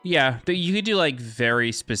 Yeah, you could do like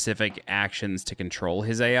very specific actions to control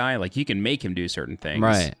his AI. Like you can make him do certain things,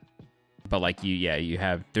 right? But like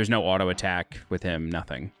there's no auto attack with him,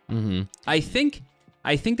 nothing. I think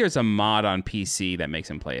there's a mod on PC that makes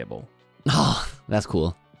him playable. Oh, that's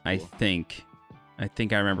cool. I think I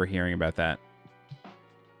remember hearing about that.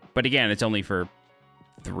 But again, it's only for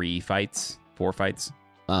 4 fights.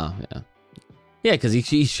 Oh, yeah. Yeah, because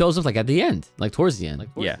he shows up like at the end, like towards the end.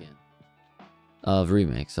 Yeah. of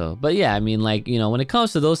remake. So, but yeah, I mean, like, you know, when it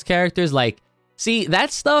comes to those characters, like, see,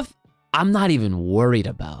 that stuff I'm not even worried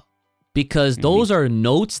about, because those are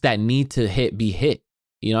notes that need to be hit.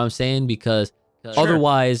 You know what I'm saying? Because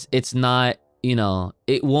otherwise it's not, you know,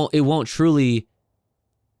 it won't truly,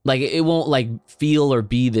 like, it won't like feel or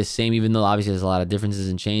be the same, even though obviously there's a lot of differences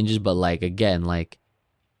and changes. But like, again, like,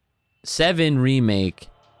 7 remake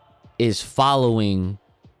is following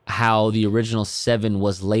how the original 7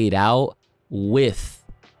 was laid out, with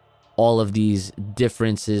all of these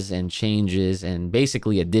differences and changes and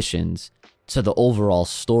basically additions to the overall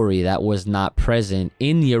story that was not present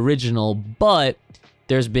in the original. But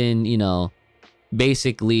there's been, you know,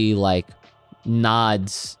 basically like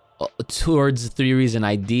nods towards theories and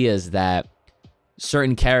ideas that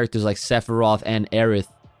certain characters like Sephiroth and Aerith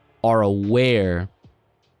are aware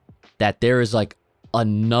that there is like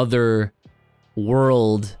another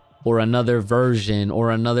world or another version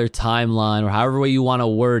or another timeline, or however way you want to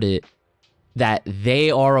word it, that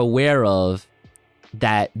they are aware of,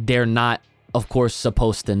 that they're not, of course,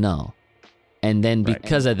 supposed to know. And then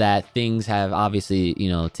because of that, things have obviously, you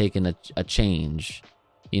know, taken a change,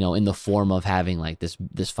 you know, in the form of having like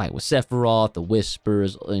this fight with Sephiroth, the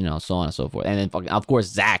Whispers, you know, so on and so forth. And then, of course,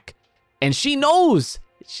 Zack. And she knows.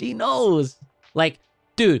 Like,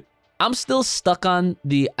 dude, I'm still stuck on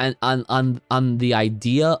the on the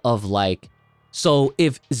idea of like, so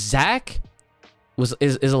if Zack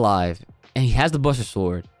is alive and he has the Buster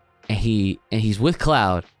Sword and he's with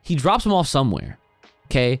Cloud, he drops him off somewhere.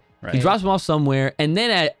 Okay? Right. He drops him off somewhere, and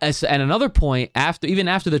then at another point, after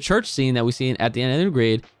the church scene that we see at the end of the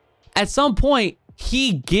grade, at some point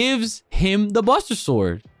he gives him the Buster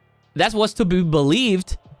Sword. That's what's to be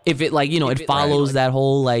believed, if it, like, you know, it follows that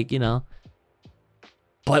whole, like, you know.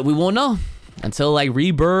 But we won't know until like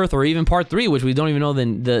Rebirth or even Part 3, which we don't even know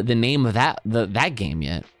the name of that game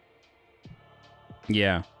yet.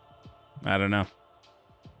 Yeah, I don't know.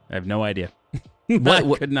 I have no idea. I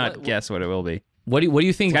could not guess what it will be. What do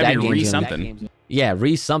you think? It's gotta be re-something. Yeah,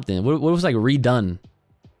 re-something. What was like redone?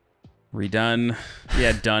 Redone.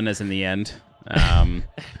 Yeah, done as in the end.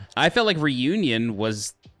 I felt like Reunion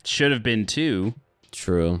should have been 2.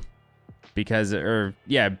 True. Because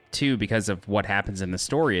 2 because of what happens in the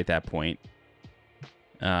story at that point.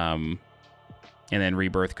 And then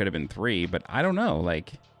Rebirth could have been 3, but I don't know.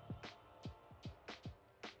 Like,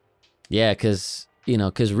 yeah, because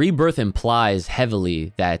Rebirth implies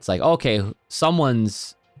heavily that it's like, okay,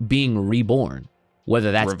 someone's being reborn,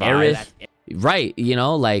 whether that's Aerith, right? You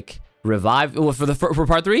know, like revive for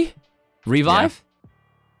Part 3, revive.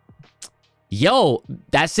 Yeah. Yo,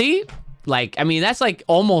 like, I mean, that's like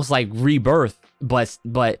almost like Rebirth, but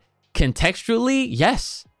contextually,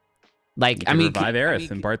 yes. Like, I mean, revive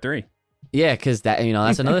Aerith in Part 3. Yeah, because that, you know,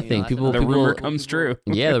 that's another thing. The rumor comes true.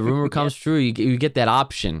 Yeah, the rumor comes true. You get that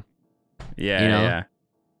option. Yeah, you know? yeah.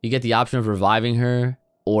 You get the option of reviving her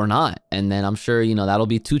or not, and then I'm sure, you know, that'll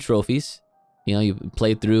be 2 trophies. You know, you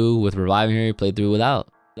play through with reviving her, you play through without.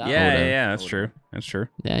 Yeah, that's true.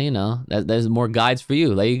 Yeah, you know, there's more guides for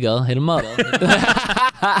you. There you go, hit them up.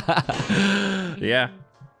 Yeah.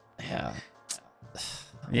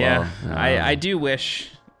 Well, I do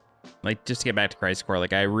wish, like, just to get back to Crisis Core,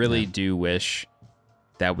 like, I really do wish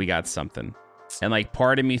that we got something. And like,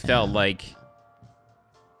 part of me felt like,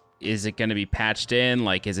 is it going to be patched in?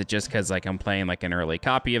 Like, is it just because like I'm playing like an early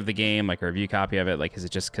copy of the game, like a review copy of it? Like, is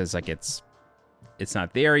it just because like it's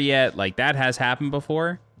not there yet? Like, that has happened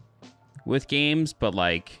before with games, but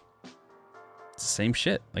like, it's the same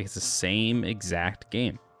shit. Like, it's the same exact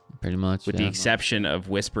game, pretty much, with the exception of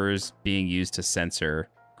Whispers being used to censor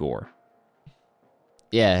gore.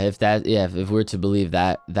 Yeah, if we're to believe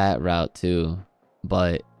that route too,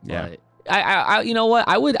 but yeah. I you know what,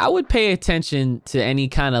 I would pay attention to any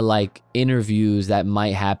kind of like interviews that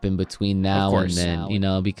might happen between now and then, you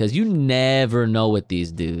know, because you never know with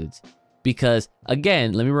these dudes. Because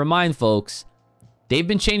again, let me remind folks, they've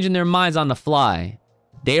been changing their minds on the fly.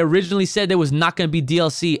 They originally said there was not going to be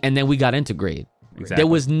DLC, and then we got Integrate. Exactly. There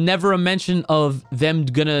was never a mention of them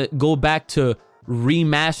gonna go back to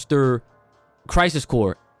remaster Crisis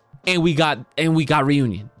Core, and we got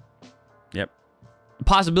Reunion. Yep.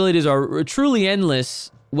 Possibilities are truly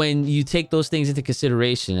endless when you take those things into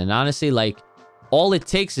consideration. And honestly, like, all it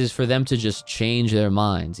takes is for them to just change their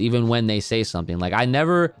minds, even when they say something. Like,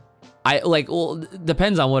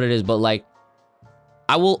 depends on what it is, but like,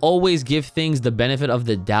 I will always give things the benefit of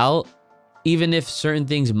the doubt, even if certain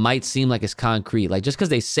things might seem like it's concrete. Like, just because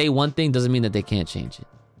they say one thing doesn't mean that they can't change it.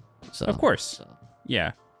 So, of course.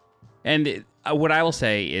 Yeah. And what I will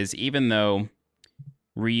say is, even though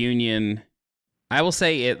Reunion I will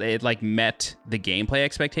say it like met the gameplay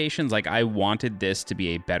expectations. Like I wanted this to be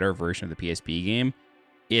a better version of the PSP game.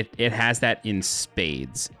 It has that in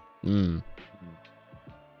spades.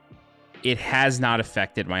 It has not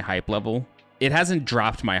affected my hype level. It hasn't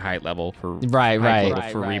dropped my hype level for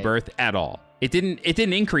Rebirth at all. It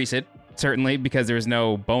didn't increase it, certainly, because there's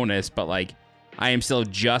no bonus, but like I am still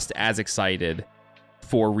just as excited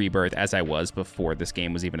for Rebirth as I was before this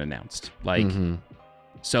game was even announced. Like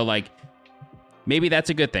so like maybe that's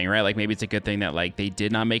a good thing, right? Like maybe it's a good thing that like they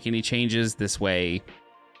did not make any changes this way.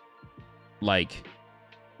 Like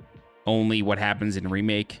only what happens in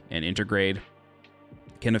Remake and Intergrade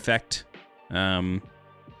can affect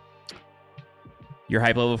your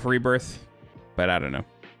hype level for Rebirth, but I don't know.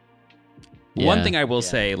 Yeah, one thing I will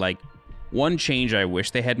say, like, one change I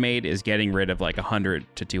wish they had made is getting rid of like 100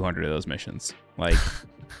 to 200 of those missions. Like,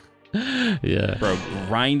 yeah, bro,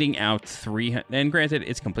 grinding out 300. And granted,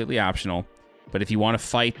 it's completely optional, but if you want to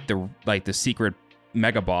fight the secret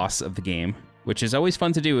mega boss of the game, which is always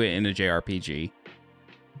fun to do in a JRPG,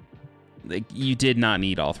 like you did not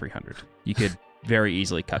need all 300. You could very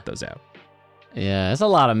easily cut those out. Yeah, it's a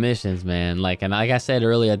lot of missions, man. Like, and like I said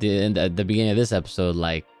earlier at the beginning of this episode,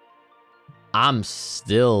 like, I'm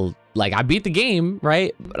still like I beat the game,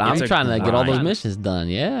 right? But I'm trying to get all those missions done.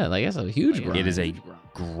 Yeah, like it's a huge grind. It is a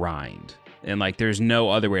grind, and like there's no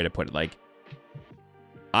other way to put it. Like,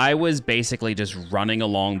 I was basically just running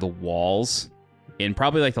along the walls in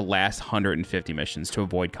probably like the last 150 missions to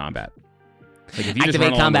avoid combat. Like if you just run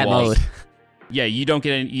along combat the walls, mode. Yeah, you don't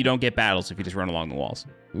get battles if you just run along the walls.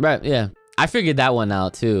 Right. Yeah. I figured that one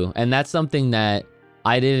out too. And that's something that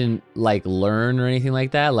I didn't like learn or anything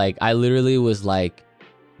like that. Like I literally was like,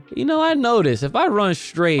 I noticed if I run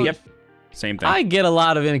straight, yep, same thing. I get a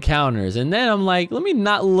lot of encounters. And then I'm like, let me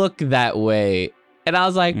not look that way. And I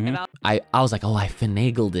was like, I was like, oh, I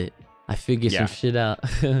finagled it. I figured some shit out.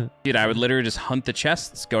 Dude, I would literally just hunt the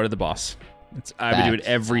chests, go to the boss. I would do it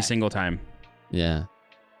every single time. Yeah.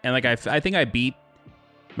 And like I think I beat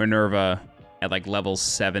Minerva at like level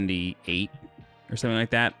 78 or something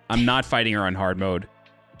like that. I'm not fighting her on hard mode.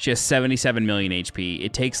 She has 77 million HP.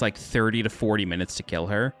 It takes like 30 to 40 minutes to kill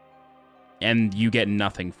her, and you get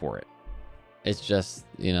nothing for it. It's just,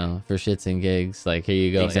 for shits and gigs. Like, here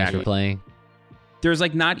you go. Exactly. Thanks for playing. There's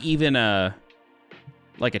like not even a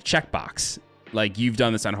checkbox. Like, you've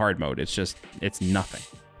done this on hard mode. It's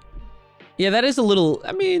nothing. Yeah, that is a little,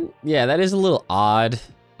 that is a little odd,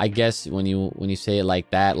 I guess, when you say it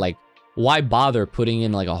like that. Like, why bother putting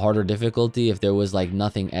in like a harder difficulty if there was like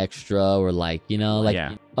nothing extra or like,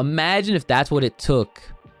 imagine if that's what it took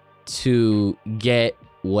to get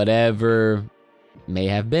whatever may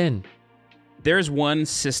have been. There's one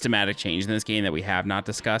systematic change in this game that we have not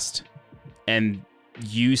discussed. And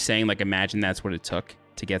you saying like, imagine that's what it took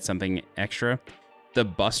to get something extra. The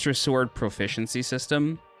Buster Sword proficiency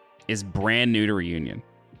system is brand new to Reunion.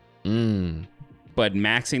 But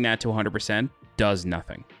maxing that to 100% does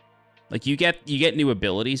nothing. Like you get new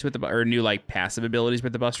abilities with or new like passive abilities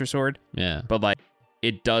with the Buster Sword. Yeah. But like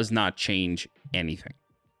it does not change anything.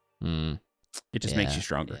 It just makes you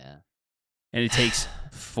stronger. Yeah. And it takes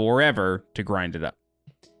forever to grind it up.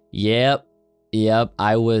 Yep.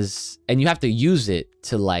 And you have to use it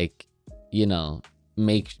to like,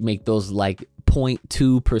 make those like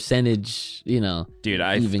 0.2 percentage, Dude,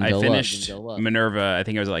 I finished Minerva, I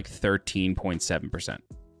think it was like 13.7%.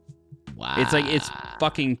 Wow. It's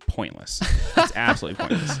fucking pointless. It's absolutely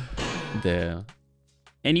pointless. Damn.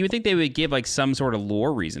 And you would think they would give like some sort of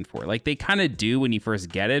lore reason for it. Like they kind of do when you first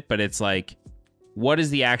get it, but it's like, what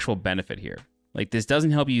is the actual benefit here? Like this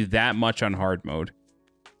doesn't help you that much on hard mode.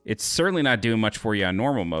 It's certainly not doing much for you on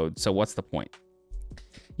normal mode. So what's the point?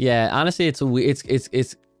 Yeah, honestly, it's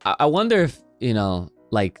I wonder if,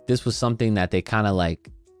 like this was something that they kind of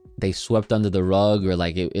like they swept under the rug, or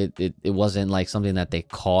like it wasn't like something that they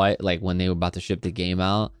caught like when they were about to ship the game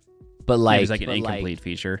out. But like it was like an incomplete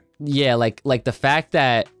feature. Yeah, like the fact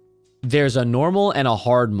that there's a normal and a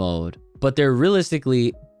hard mode, but there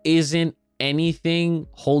realistically isn't anything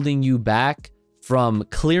holding you back from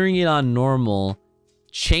clearing it on normal,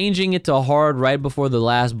 changing it to hard right before the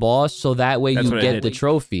last boss, so that way you get the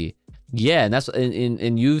trophy. Yeah, and that's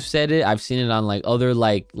and you've said it. I've seen it on like other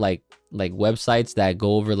like websites that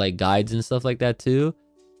go over like guides and stuff like that too.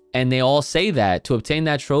 And they all say that to obtain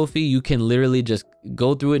that trophy, you can literally just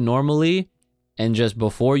go through it normally, and just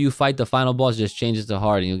before you fight the final boss, just change it to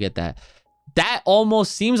hard and you'll get that. That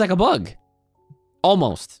almost seems like a bug.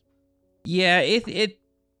 Almost. Yeah,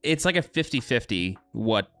 it's like a 50-50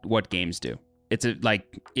 what games do. It's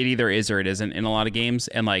like it either is or it isn't in a lot of games.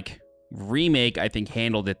 And like Remake, I think,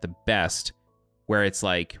 handled it the best, where it's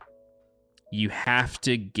like you have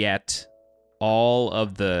to get all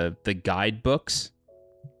of the guidebooks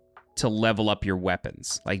to level up your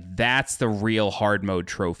weapons. Like, that's the real hard mode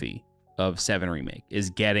trophy of 7 Remake, is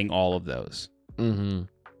getting all of those. Mm-hmm.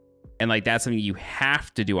 And like, that's something you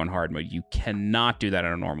have to do on hard mode. You cannot do that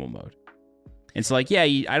on a normal mode. And so like, yeah,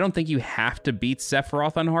 I don't think you have to beat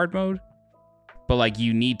Sephiroth on hard mode, but like,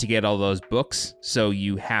 you need to get all those books, so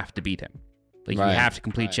you have to beat him. Like, you have to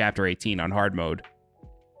complete chapter 18 on hard mode.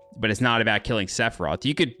 But it's not about killing Sephiroth.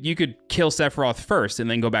 You could kill Sephiroth first and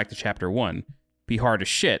then go back to chapter 1. Be hard as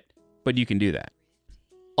shit, but you can do that.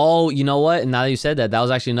 Oh, you know what? And now that you said that, that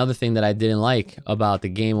was actually another thing that I didn't like about the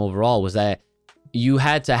game overall, was that you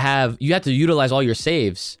had to utilize all your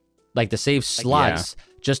saves, like the save slots,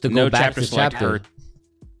 just to go back to chapter.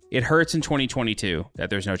 It hurts in 2022 that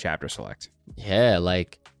there's no chapter select. Yeah,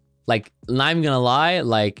 like not even gonna lie,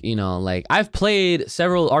 like, you know, like, I've played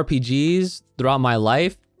several RPGs throughout my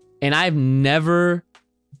life, and I've never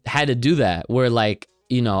had to do that, where, like,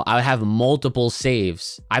 you know, I have multiple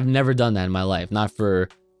saves. I've never done that in my life. Not for,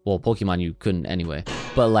 well, Pokemon you couldn't anyway,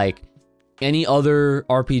 but like any other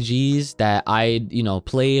RPGs that I, you know,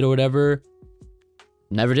 played or whatever,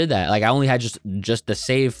 never did that. Like, I only had just the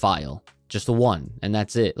save file, just the one, and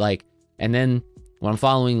that's it. Like, and then when I'm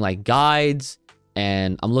following like guides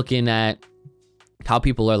and I'm looking at how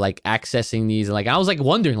people are like accessing these, and like, I was like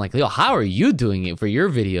wondering, like, yo, how are you doing it for your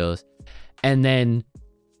videos? And then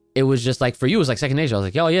it was just like, for you, it was like second nature. I was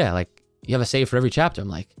like, oh yeah, like, you have a save for every chapter. I'm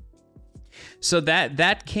like, so that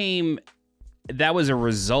was a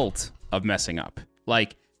result of messing up.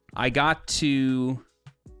 Like, I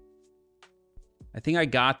think I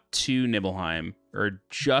got to Nibelheim, or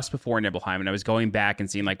just before Nibelheim, and I was going back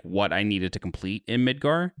and seeing like what I needed to complete in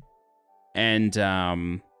Midgar. And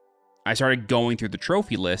I started going through the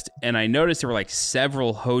trophy list, and I noticed there were like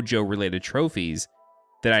several Hojo related trophies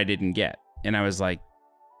that I didn't get. And I was like,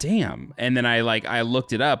 damn. And then I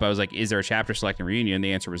looked it up. I was like, is there a chapter select in Reunion? And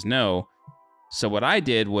the answer was no. So what I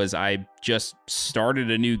did was I just started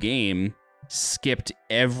a new game, skipped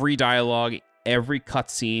every dialogue, every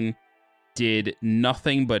cutscene, did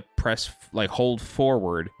nothing but hold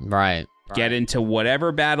forward. Right. Get into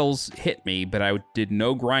whatever battles hit me, but I did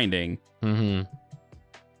no grinding. Mm-hmm.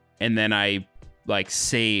 And then I like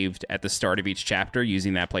saved at the start of each chapter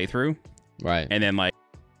using that playthrough. Right. And then like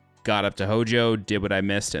got up to Hojo, did what I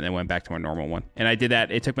missed, and then went back to my normal one. And I did that.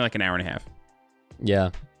 It took me like an hour and a half.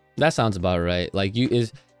 Yeah. That sounds about right. Like,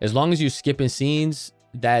 as long as you skipping scenes,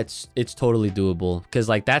 it's totally doable. Cause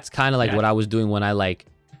like, that's kind of like what I was doing when I like,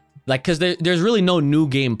 cause there's really no new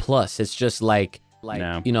game plus. It's just like,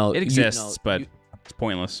 no. You know, it exists, but it's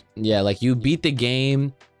pointless. Yeah. Like, you beat the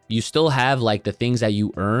game, you still have like the things that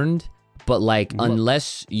you earned, but like,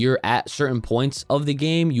 unless you're at certain points of the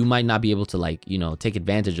game, you might not be able to like, you know, take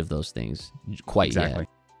advantage of those things quite yet.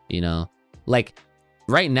 You know, like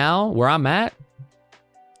right now where I'm at,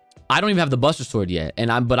 I don't even have the Buster Sword yet,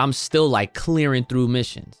 but I'm still like clearing through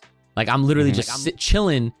missions. Like, I'm literally just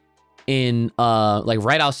chilling in like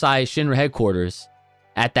right outside Shinra headquarters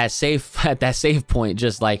at that save point,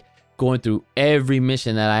 just like going through every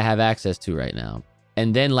mission that I have access to right now.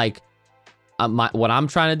 And then like what I'm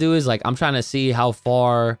trying to do is like, I'm trying to see how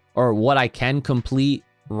far or what I can complete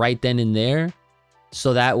right then and there.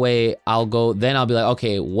 So that way I'll be like,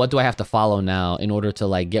 okay, what do I have to follow now in order to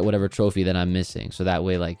like get whatever trophy that I'm missing? So that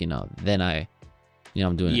way, like, you know, then I'm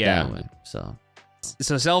doing it that way. So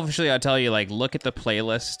selfishly, I'll tell you, like, look at the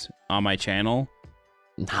playlist on my channel.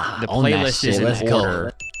 Nah, the playlist is in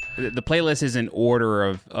order. Go. The playlist is in order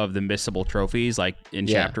of the missable trophies, like in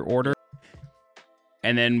chapter order.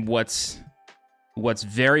 And then what's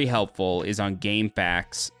very helpful is on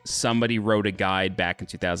GameFAQs, somebody wrote a guide back in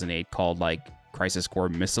 2008 called like Crisis Core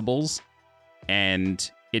Missables, and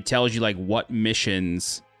it tells you like what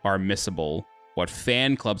missions are missable, what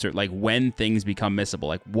fan clubs are, like when things become missable,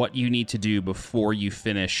 like what you need to do before you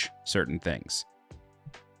finish certain things.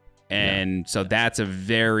 And so that's a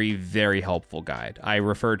very, very helpful guide. I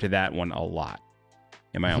refer to that one a lot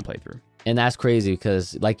in my own playthrough. And that's crazy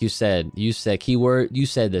because, like you said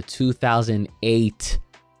the 2008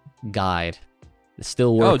 guide. It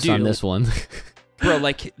still works on this one. Bro,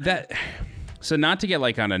 like that. So not to get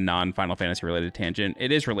like on a non-Final Fantasy related tangent,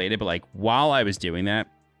 it is related, but like while I was doing that,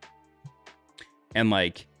 and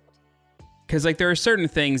like, because like there are certain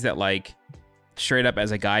things that like straight up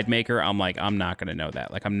as a guide maker, I'm like, I'm not going to know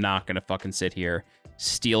that. Like, I'm not going to fucking sit here,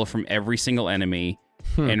 steal from every single enemy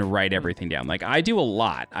and write everything down. Like, I do a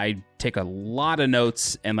lot. I take a lot of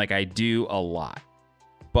notes and like I do a lot.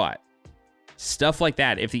 But stuff like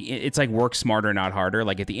that, it's like work smarter, not harder.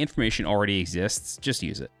 Like if the information already exists, just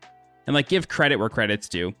use it. And like give credit where credit's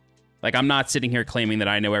due. Like, I'm not sitting here claiming that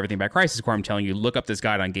I know everything about Crisis Core. I'm telling you, look up this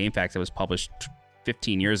guide on GameFAQs that was published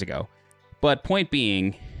 15 years ago. But point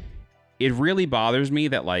being, it really bothers me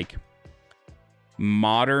that, like,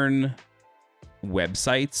 modern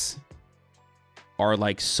websites are,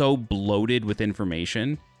 like, so bloated with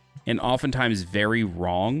information and oftentimes very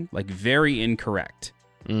wrong, like, very incorrect.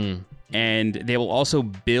 And they will also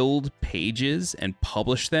build pages and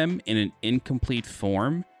publish them in an incomplete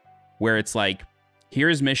form where it's like,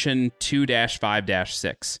 here's mission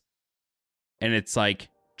 2-5-6. And it's like,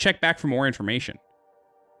 check back for more information.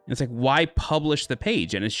 And it's like, why publish the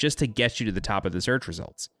page? And it's just to get you to the top of the search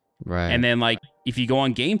results. Right. And then, like, if you go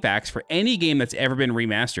on GameFAQs for any game that's ever been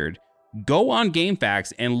remastered, go on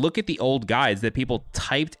GameFAQs and look at the old guides that people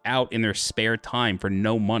typed out in their spare time for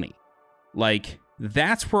no money. Like,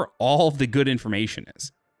 that's where all of the good information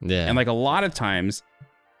is. Yeah. And, like, a lot of times,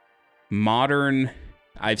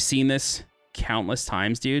 I've seen this countless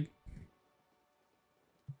times, dude.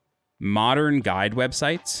 Modern guide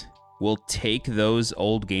websites will take those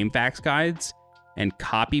old GameFAQs guides and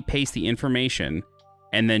copy paste the information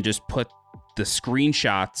and then just put the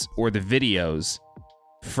screenshots or the videos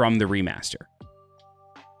from the remaster.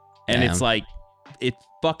 And Damn. it's like, it's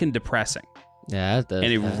fucking depressing. Yeah, And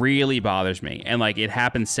it really bothers me. And, like, it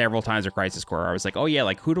happened several times at Crisis Core. I was like, oh yeah,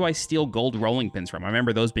 like, who do I steal gold rolling pins from? I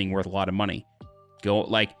remember those being worth a lot of money.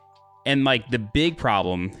 And, like, the big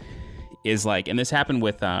problem is, like, and this happened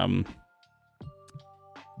with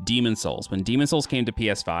Demon Souls. When Demon Souls came to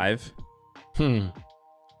PS5,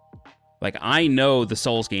 like, I know the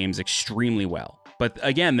Souls games extremely well. But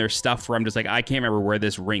again, there's stuff where I'm just like, I can't remember where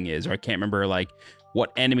this ring is, or I can't remember, like,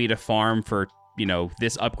 what enemy to farm for, you know,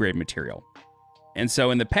 this upgrade material. And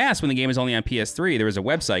so in the past, when the game was only on PS3, there was a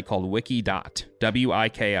website called Wikidot,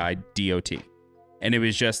 Wikidot. And it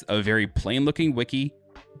was just a very plain looking wiki,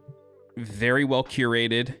 very well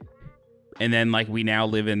curated. And then, like, we now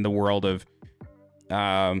live in the world of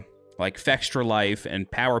like Fextra Life and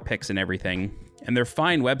Power Picks and everything. And they're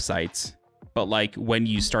fine websites, but, like, when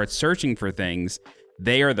you start searching for things,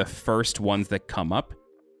 they are the first ones that come up.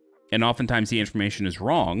 And oftentimes the information is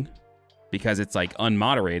wrong because it's, like,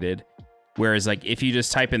 unmoderated. Whereas, like, if you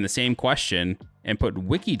just type in the same question and put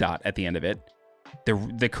Wikidot at the end of it,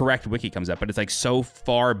 the correct wiki comes up. But it's, like, so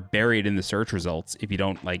far buried in the search results if you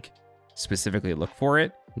don't, like, specifically look for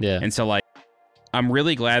it. Yeah. And so, like, I'm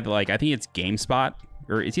really glad that, like, I think it's GameSpot,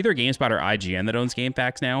 or it's either GameSpot or IGN that owns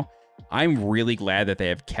GameFAQs now. I'm really glad that they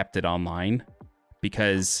have kept it online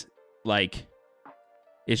because, like,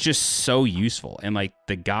 it's just so useful. And, like,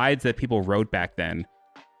 the guides that people wrote back then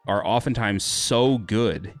are oftentimes so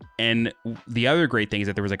good. And the other great thing is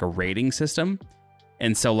that there was, like, a rating system.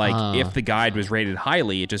 And so, like, if the guide was rated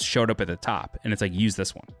highly, it just showed up at the top. And it's like, use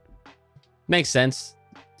this one. Makes sense.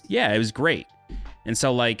 Yeah, it was great. And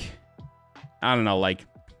so, like, I don't know, like,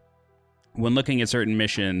 when looking at certain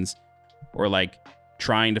missions or, like,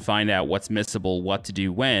 trying to find out what's missable, what to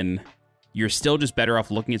do when, you're still just better off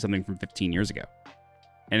looking at something from 15 years ago.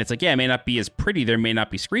 And it's like, yeah, it may not be as pretty. There may not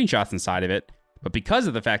be screenshots inside of it. But because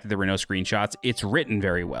of the fact that there were no screenshots, it's written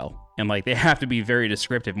very well. And, like, they have to be very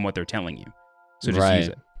descriptive in what they're telling you. So just use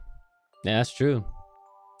it. Yeah, that's true.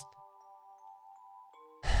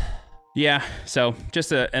 Yeah, so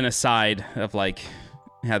just an aside of, like,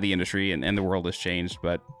 how the industry and the world has changed.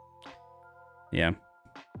 But, yeah.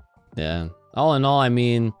 Yeah. All in all, I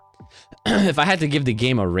mean, if I had to give the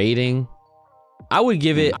game a rating, I would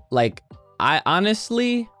give it, like, I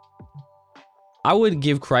would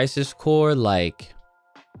give Crisis Core, like,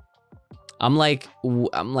 I'm like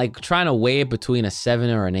trying to weigh it between a 7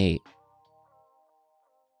 or an 8.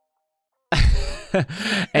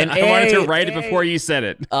 And I wanted to write it before you said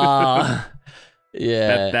it.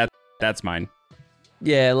 Yeah. That's mine.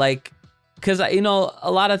 Yeah, like, because, you know,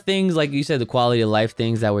 a lot of things, like you said, the quality of life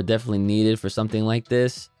things that were definitely needed for something like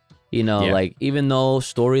this, you know, like, even though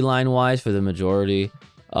storyline wise for the majority,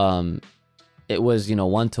 it was, you know,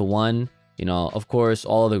 1-to-1. You know, of course,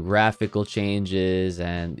 all of the graphical changes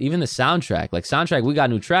and even the soundtrack. Like, soundtrack, we got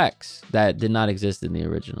new tracks that did not exist in the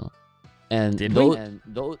original. And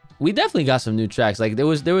we definitely got some new tracks. Like, there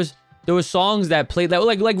was songs that played that were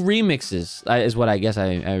like remixes, is what I guess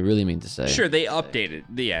I really mean to say. Sure, they updated.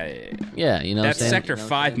 Yeah, you know, that Sector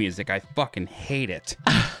 5 music, I fucking hate it.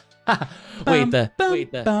 Wait, the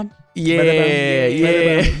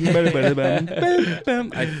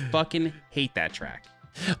I fucking hate that track.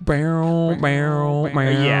 Yeah,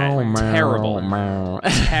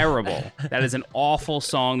 Terrible. That is an awful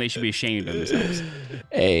song. They should be ashamed of themselves.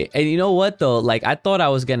 Hey, and you know what though? Like, I thought I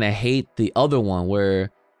was gonna hate the other one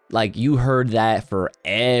where, like, you heard that for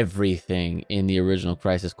everything in the original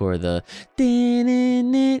Crisis Core. The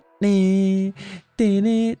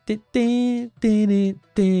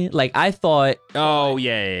Like I thought. Oh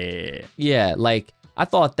yeah. Yeah, like I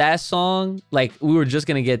thought that song, like we were just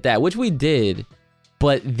gonna get that, which we did,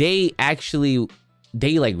 but they like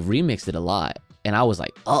remixed it a lot, and I was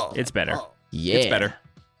like, oh, It's better. Yeah, It's better.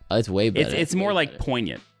 Oh, it's way better. It's more like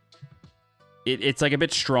poignant. It's like a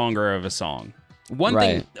bit stronger of a song. One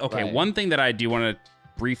Right, thing, okay, right. one thing that I do want to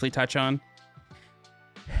briefly touch on.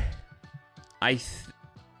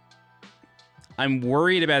 I'm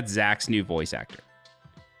worried about Zach's new voice actor.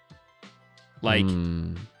 Like,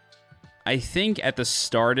 I think at the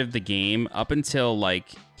start of the game, up until like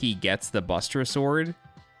he gets the Buster Sword,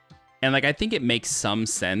 and like I think it makes some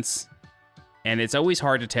sense, and it's always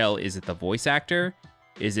hard to tell: is it the voice actor?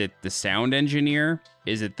 Is it the sound engineer?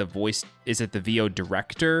 Is it the voice? Is it the VO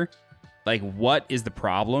director? Like, what is the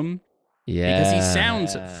problem? Yeah, Because he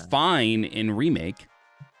sounds fine in Remake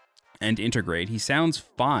and Integrate. He sounds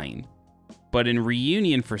fine. But in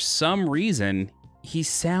Reunion, for some reason, he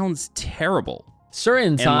sounds terrible.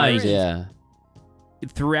 certain times, like, yeah.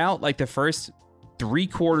 Throughout, like, the first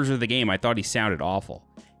 3/4 of the game, I thought he sounded awful.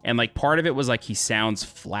 And, like, part of it was, like, he sounds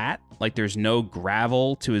flat. Like, there's no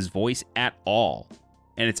gravel to his voice at all.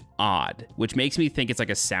 And it's odd, which makes me think it's like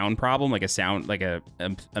a sound problem, like a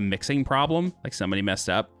mixing problem, like somebody messed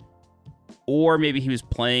up. Or maybe he was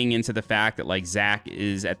playing into the fact that like Zach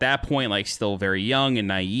is at that point like still very young and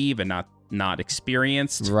naive and not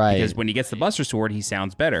experienced. Right. Because when he gets the Buster Sword, he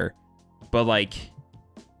sounds better. But like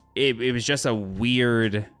it was just a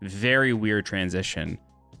weird, very weird transition.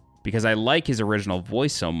 Because I like his original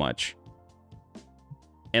voice so much.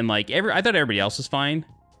 And like I thought everybody else was fine.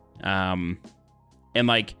 And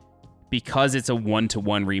like, because it's a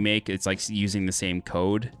 1-to-1 remake, it's like using the same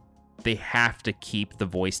code. They have to keep the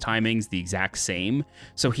voice timings the exact same.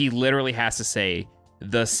 So he literally has to say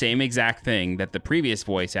the same exact thing that the previous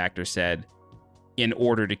voice actor said in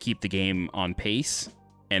order to keep the game on pace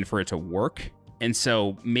and for it to work. And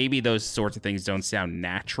so maybe those sorts of things don't sound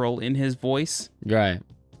natural in his voice. Right.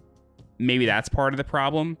 Maybe that's part of the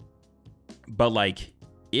problem. But like,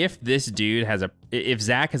 if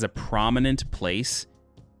Zach has a prominent place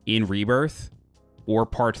in Rebirth or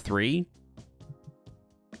Part 3,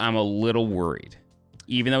 I'm a little worried.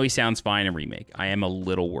 Even though he sounds fine in Remake, I am a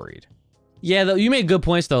little worried. Yeah, though, you made good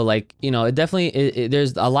points though. Like, you know, it definitely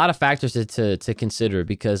there's a lot of factors to consider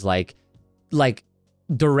because like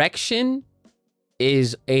direction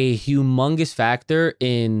is a humongous factor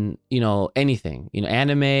in, you know, anything, you know,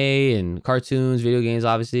 anime and cartoons, video games,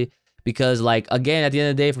 obviously. Because, like, again, at the end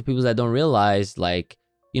of the day, for people that don't realize, like,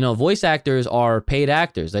 you know, voice actors are paid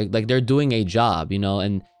actors. Like they're doing a job, you know,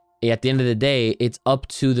 and at the end of the day, it's up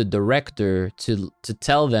to the director to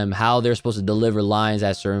tell them how they're supposed to deliver lines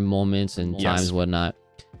at certain moments and times and whatnot.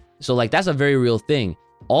 So, like, that's a very real thing.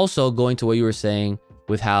 Also, going to what you were saying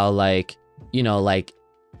with how, like, you know, like,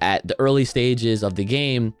 at the early stages of the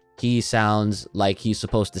game, he sounds like he's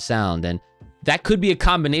supposed to sound. And that could be a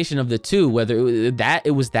combination of the two, whether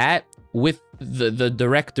it was that with the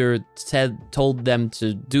director told them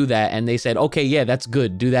to do that and they said, okay, yeah, that's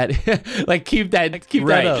good, do that. Like keep that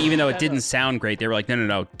up. Even though it didn't sound great, they were like,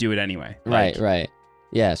 no, do it anyway. Right.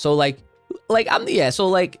 Yeah. So like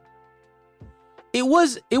it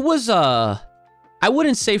was I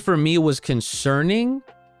wouldn't say for me it was concerning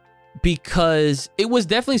because it was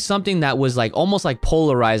definitely something that was like almost like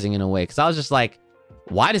polarizing in a way. Cause I was just like,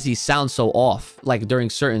 why does he sound so off like during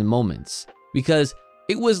certain moments? Because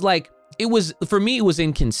for me it was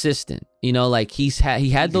inconsistent, you know, like he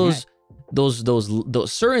had those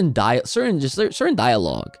certain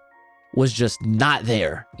dialogue was just not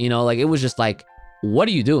there, you know, like it was just like, what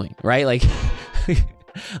are you doing, right? Like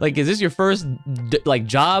like, is this your first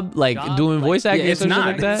job doing voice acting? Yeah, it's not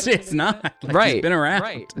like that? It's not like, right, he's been around,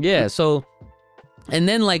 right. Yeah, so and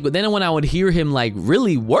then when I would hear him like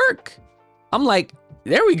really work, I'm like,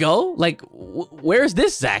 there we go. Like, where's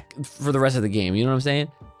this Zach for the rest of the game? You know what I'm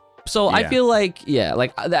saying? So yeah. I feel like, yeah,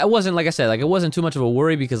 like that wasn't, like I said, like it wasn't too much of a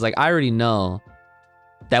worry because like I already know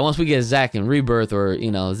that once we get Zach in Rebirth or, you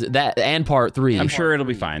know, that and Part 3. I'm sure it'll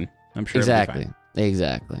be fine. I'm sure exactly. It'll be fine.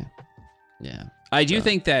 Exactly. Yeah. I do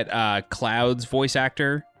think that Cloud's voice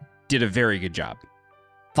actor did a very good job.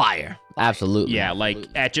 Fire. Absolutely. Yeah, like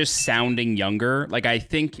at just sounding younger. Like I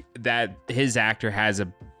think that his actor has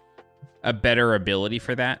a better ability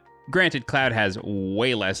for that. Granted, Cloud has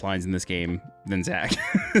way less lines in this game than Zach.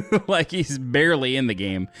 Like he's barely in the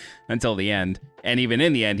game until the end. And even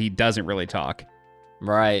in the end, he doesn't really talk.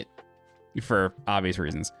 Right. For obvious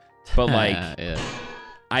reasons. But like, yeah.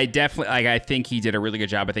 I think he did a really good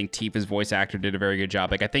job. I think Tifa's voice actor did a very good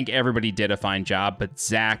job. Like I think everybody did a fine job, but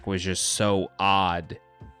Zach was just so odd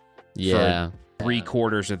for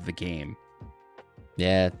 3/4 of the game.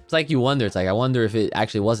 Yeah, it's like you wonder. It's like I wonder if it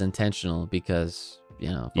actually was intentional because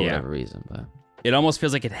for whatever reason. But it almost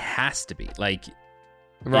feels like it has to be like,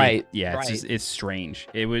 right. It's strange.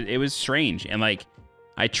 It was strange, and like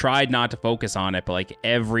I tried not to focus on it, but like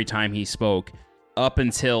every time he spoke, up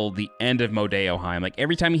until the end of Modeoheim, like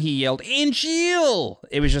every time he yelled "Angeal,"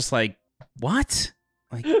 it was just like, what?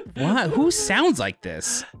 Like what? Who sounds like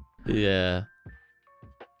this? Yeah.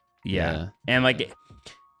 And like.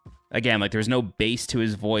 Again, like there's no bass to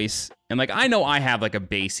his voice, and like I know I have like a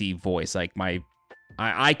bassy voice, like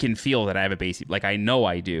I can feel that I have a bassy, like I know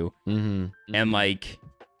I do, and like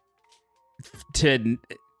to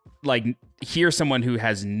like hear someone who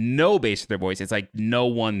has no bass to their voice, it's like no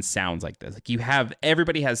one sounds like this. Like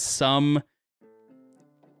everybody has some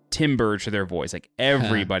timbre to their voice, like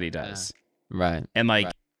everybody does, right? And like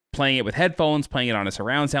playing it with headphones, playing it on a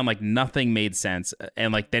surround sound, like nothing made sense,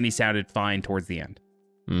 and like then he sounded fine towards the end.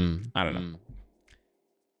 I don't know.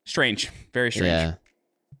 Strange. Very strange.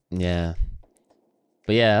 Yeah.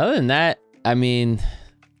 But yeah, other than that, I mean,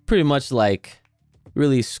 pretty much like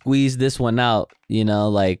really squeezed this one out,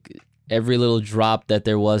 like every little drop that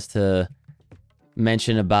there was to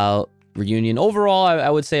mention about Reunion. Overall, I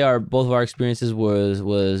would say both of our experiences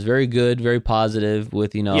was very good, very positive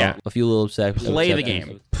with, a few little exceptions. Play the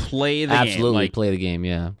game. Absolutely, play the game,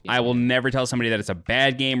 yeah. I will never tell somebody that it's a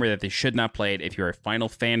bad game or that they should not play it. If you're a Final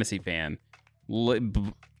Fantasy fan,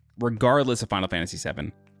 regardless of Final Fantasy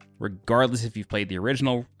VII, regardless if you've played the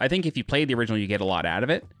original, I think if you played the original, you get a lot out of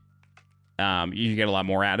it. You get a lot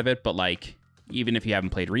more out of it, but like, even if you haven't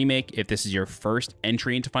played Remake, if this is your first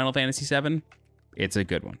entry into Final Fantasy VII, it's a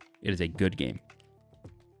good one. It is a good game.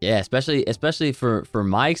 Yeah, especially for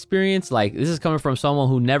my experience, like this is coming from someone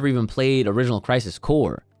who never even played Original Crisis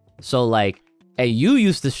Core. So like, hey, you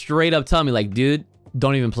used to straight up tell me like, dude,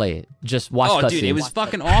 don't even play it. Just watch cutscenes. Oh, dude, it was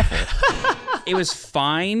fucking awful. It was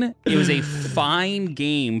fine. It was a fine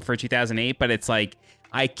game for 2008, but it's like,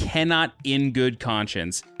 I cannot in good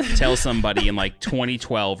conscience tell somebody in like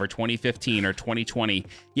 2012 or 2015 or 2020,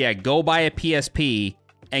 yeah, go buy a PSP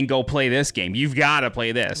and go play this game. You've got to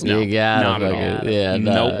play this. No, you gotta not at all. Yeah,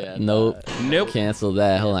 nope. Cancel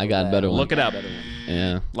that. Hold on, I got a better one. Look it up.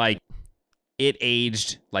 Yeah. Like, it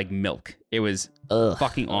aged like milk. It was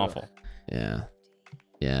fucking awful. Yeah.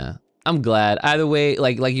 I'm glad. Either way,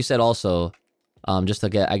 like you said also, just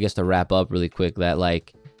to wrap up really quick, that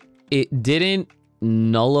like, it didn't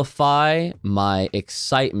nullify my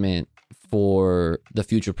excitement for the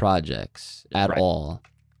future projects at all.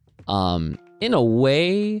 In a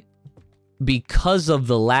way, because of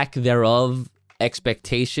the lack thereof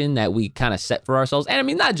expectation that we kind of set for ourselves. And I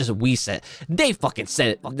mean, not just we set, they fucking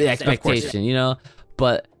set the expectation,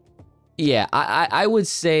 But yeah, I would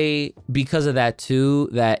say because of that too,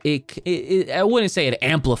 that it I wouldn't say it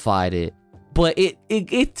amplified it, but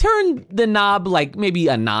it turned the knob like maybe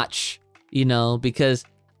a notch, because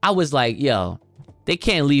I was like, yo, they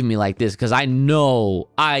can't leave me like this, because I know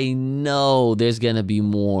there's gonna be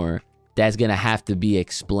more that's gonna have to be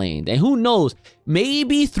explained. And who knows,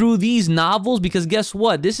 maybe through these novels, because guess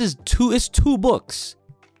what? It's two books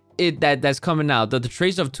that's coming out. The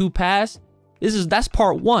Trace of Two Paths, that's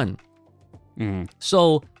part 1.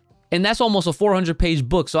 So, and that's almost a 400-page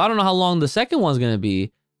book. So I don't know how long the second one's gonna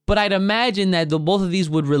be, but I'd imagine that both of these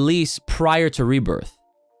would release prior to Rebirth.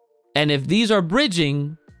 And if these are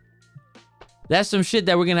bridging, that's some shit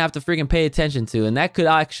that we're gonna have to freaking pay attention to, and that could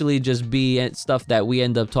actually just be stuff that we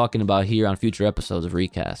end up talking about here on future episodes of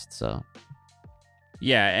Recast. So,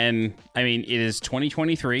 yeah, and I mean, it is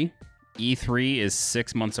 2023. E3 is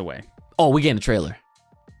 6 months away. Oh, we getting a trailer.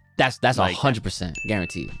 That's 100%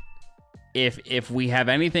 guaranteed. If we have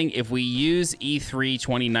anything, if we use E3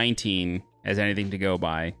 2019 as anything to go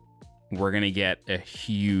by, we're gonna get a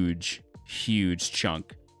huge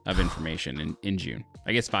chunk of information in June.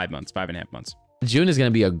 I guess 5.5 months. June is going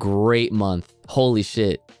to be a great month. Holy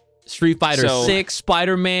shit. Street Fighter 6,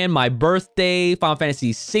 Spider-Man, my birthday, Final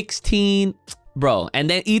Fantasy 16. Bro, and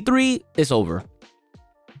then E3, it's over.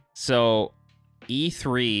 So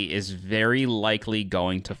E3 is very likely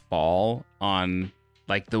going to fall on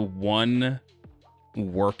like the one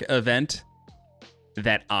work event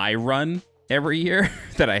that I run every year,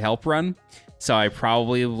 that I help run. So I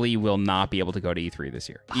probably will not be able to go to E3 this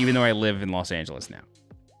year, even though I live in Los Angeles now.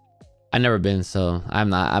 I've never been, so I'm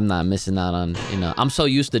not missing out on, I'm so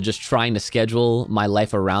used to just trying to schedule my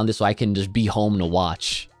life around it so I can just be home to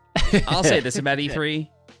watch. I'll say this about E3.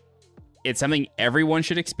 It's something everyone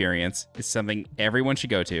should experience. It's something everyone should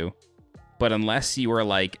go to. But unless you are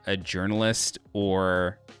like a journalist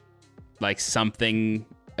or like something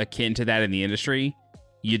akin to that in the industry,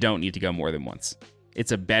 you don't need to go more than once.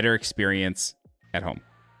 It's a better experience at home.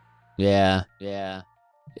 Yeah. No,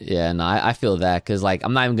 I feel that because like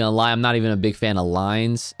I'm not even gonna lie, I'm not even a big fan of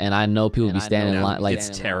lines, and I know people be standing in line like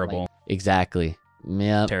it's terrible. Exactly.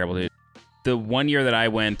 Yeah. Terrible, dude. The one year that I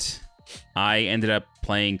went, I ended up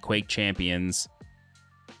playing Quake Champions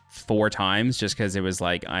 4 times just because it was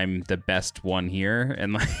like I'm the best one here,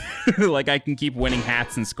 and like like I can keep winning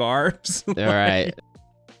hats and scarves. All right.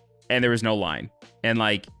 And there was no line, and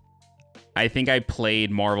like I think I played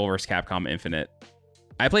Marvel vs. Capcom Infinite.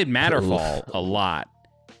 I played Matterfall a lot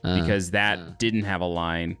because that didn't have a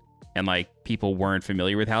line, and like people weren't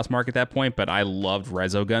familiar with Housemarque at that point. But I loved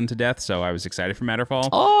Resogun to death, so I was excited for Matterfall.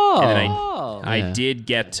 Oh, and then I did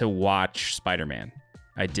get to watch Spider-Man.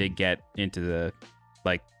 I did get into the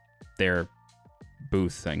like their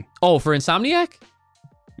booth thing. Oh, for Insomniac?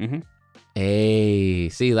 Mm-hmm. Hey,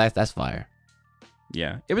 see, that's fire.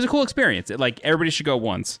 Yeah, it was a cool experience. Like everybody should go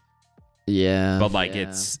once. Yeah, but like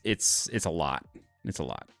it's a lot. It's a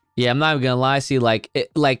lot. Yeah, I'm not even gonna lie. See,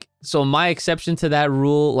 so my exception to that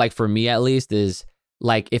rule, like for me at least, is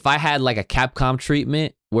like if I had like a Capcom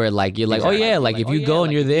treatment where like you're like, exactly. Oh yeah, like if you go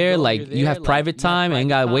and you're there, like you have private time and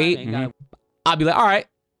gotta wait, I'll be like, all right.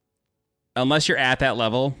 Unless you're at that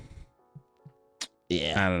level.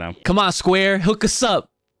 Yeah. I don't know. Come on, Square, hook us up.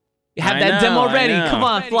 Have that demo ready. Come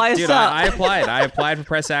on, fly us up. I applied for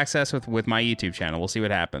press access with my YouTube channel. We'll see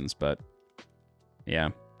what happens, but yeah.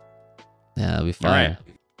 Yeah, it'll be fine. All right.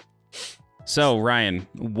 So, Ryan,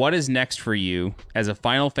 what is next for you as a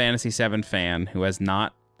Final Fantasy VII fan who has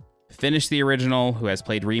not finished the original, who has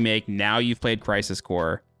played Remake, now you've played Crisis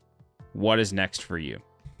Core? What is next for you?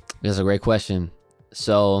 That's a great question.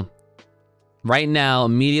 So,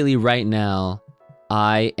 immediately right now,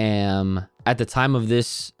 I am, at the time of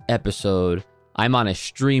this episode, I'm on a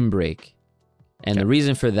stream break. And the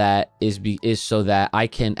reason for that is so that I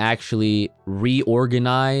can actually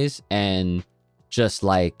reorganize and just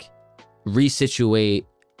like resituate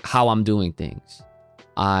how I'm doing things.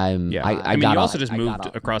 I mean, you also just moved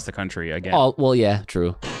across the country again. Oh, well, yeah,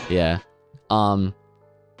 true. Yeah.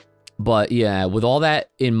 But yeah, with all that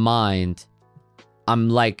in mind, I'm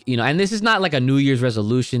like, and this is not like a New Year's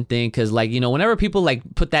resolution thing, because like, whenever people like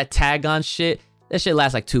put that tag on shit, that shit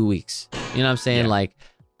lasts like 2 weeks. You know what I'm saying? Yeah. Like,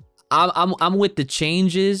 I'm with the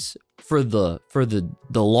changes for the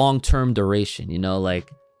long-term duration,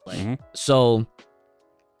 So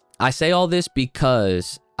I say all this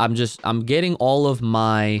because I'm getting all of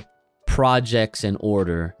my projects in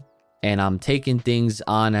order, and I'm taking things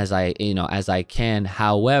on as I can.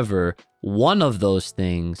 However, one of those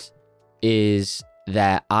things is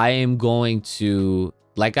that I am going to,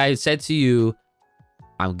 like I said to you,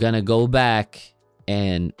 I'm gonna go back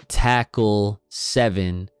and tackle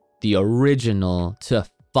 7, the original, to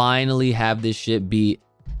finally have this shit beat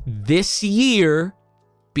this year,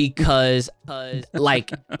 because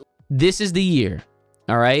like this is the year.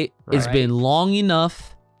 All right? It's been long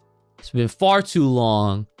enough. It's been far too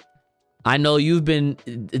long. I know you've been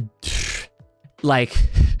like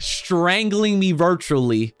strangling me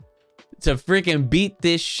virtually to freaking beat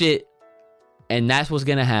this shit, and that's what's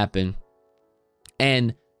gonna happen.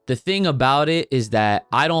 And the thing about it is that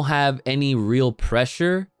I don't have any real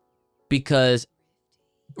pressure, because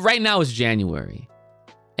right now it's January,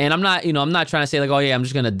 and I'm not trying to say like, oh yeah, I'm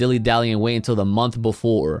just gonna dilly-dally and wait until the month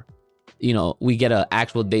before, we get an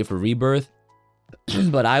actual date for Rebirth.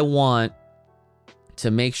 But I want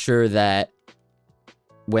to make sure that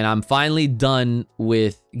when I'm finally done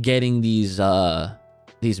with getting these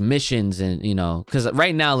missions, and because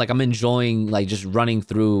right now, like, I'm enjoying like just running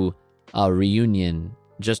through Reunion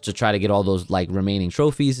just to try to get all those like remaining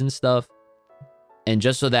trophies and stuff, and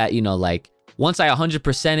just so that like once I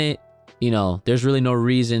 100% it, there's really no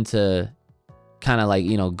reason to kind of like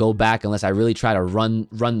go back unless I really try to run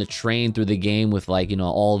the train through the game with like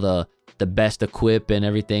all the best equip and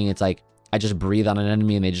everything. It's like I just breathe on an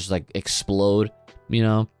enemy and they just like explode.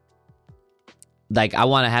 Like, I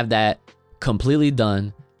want to have that completely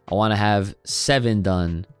done. I want to have 7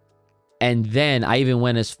 done. And then I even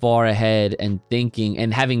went as far ahead and thinking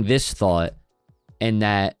and having this thought, and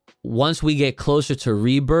that once we get closer to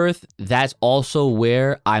Rebirth, that's also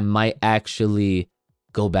where I might actually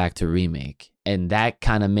go back to Remake. And that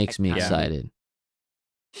kind of makes me excited.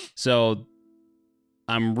 So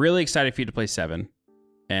I'm really excited for you to play 7,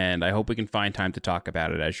 and I hope we can find time to talk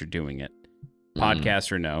about it as you're doing it.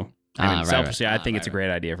 Podcast or no. I mean, selfishly, I think it's a great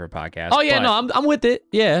idea for a podcast. Oh yeah, no, I'm with it.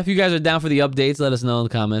 Yeah, if you guys are down for the updates, let us know in the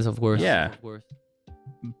comments, of course. Yeah, of course.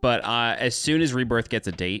 But as soon as Rebirth gets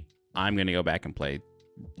a date, I'm gonna go back and play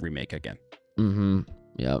Remake again.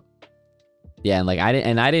 Yep. Yeah, and like I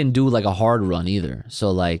didn't do like a hard run either.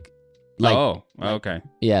 So like oh, okay.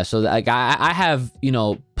 Yeah, so like I have, you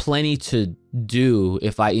know, plenty to do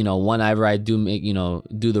if I, you know, whenever I do make, you know,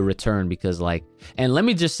 do the return, because like, and let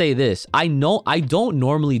me just say this, I know I don't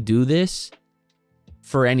normally do this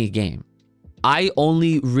for any game. I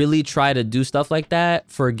only really try to do stuff like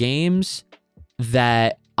that for games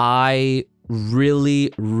that I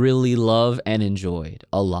really, really love and enjoyed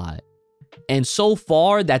a lot. And so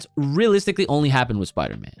far, that's realistically only happened with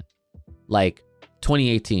Spider-Man. Like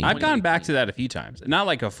 2018. I've gone back to that a few times. Not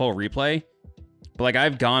like a full replay, but like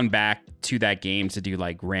I've gone back to that game to do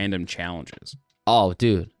like random challenges. Oh,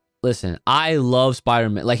 dude. Listen, I love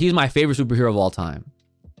Spider-Man. Like, he's my favorite superhero of all time.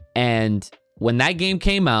 And when that game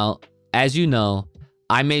came out, as you know,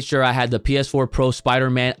 I made sure I had the PS4 Pro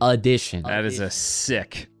Spider-Man Edition. That is a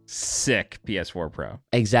sick PS4 Pro.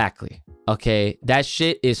 Exactly. Okay, that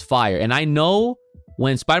shit is fire. And I know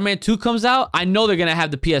when Spider-Man 2 comes out, I know they're going to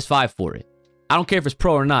have the PS5 for it. I don't care if it's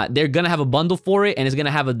Pro or not. They're going to have a bundle for it, and it's going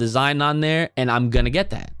to have a design on there, and I'm going to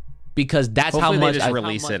get that. Because that's Hopefully how much they just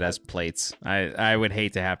release it as plates. I would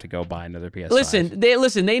hate to have to go buy another PS5.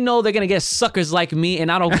 Listen, they know they're going to get suckers like me, and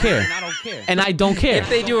I don't care. And I don't care. If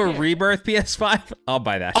they do a rebirth PS5, I'll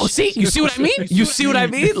buy that. Oh, see? You see what I mean? You see what I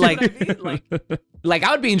mean? Like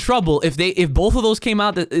I would be in trouble if both of those came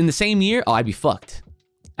out in the same year. Oh, I'd be fucked.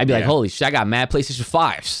 I'd be like, holy shit, I got mad PlayStation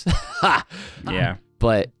 5s. Yeah.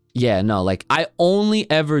 But yeah, no, like I only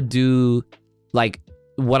ever do like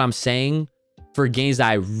what I'm saying for games that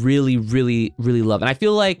I really, really, really love. And I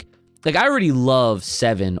feel like I already love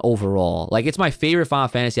 7 overall. Like, it's my favorite Final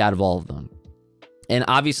Fantasy out of all of them. And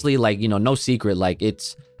obviously, like, you know, no secret, like,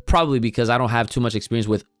 it's probably because I don't have too much experience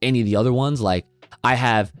with any of the other ones. Like, I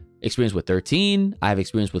have experience with 13. I have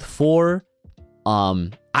experience with 4. I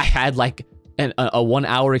had like a 1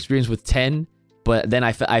 hour experience with 10. But then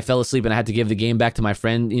I fell asleep and I had to give the game back to my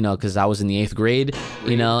friend, you know, because I was in the 8th grade,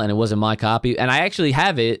 you know, and it wasn't my copy. And I actually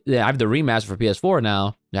have it. I have the remaster for PS4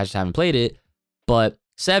 now. I just haven't played it. But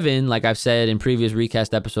 7, like I've said in previous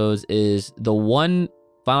recast episodes, is the one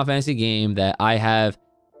Final Fantasy game that I have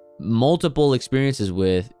multiple experiences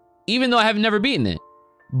with, even though I have never beaten it.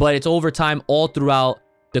 But it's over time all throughout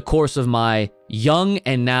the course of my young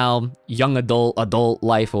and now young adult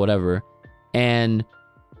life or whatever. And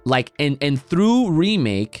like, and through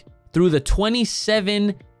Remake, through the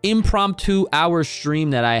 27 impromptu hour stream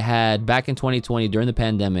that I had back in 2020 during the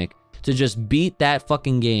pandemic to just beat that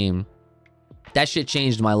fucking game, that shit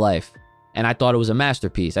changed my life. And I thought it was a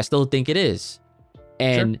masterpiece. I still think it is.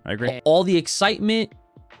 And sure, I agree. All the excitement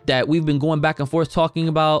that we've been going back and forth talking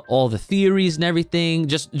about, all the theories and everything,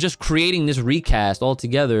 just creating this recast all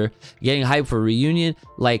together, getting hyped for a reunion,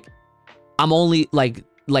 like, I'm only like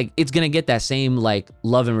it's gonna get that same like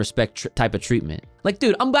love and respect type of treatment. Like,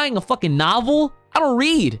 dude, I'm buying a fucking novel. I don't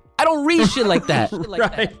read shit like that.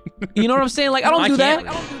 Right. You know what I'm saying? Like, I don't do that.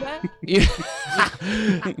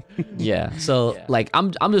 Yeah. So like,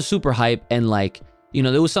 I'm just super hype, and like, you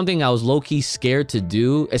know, there was something I was low key scared to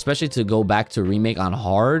do, especially to go back to Remake on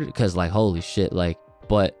hard, because like, holy shit, like.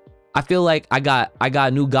 But I feel like I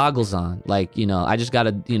got new goggles on. Like, you know, I just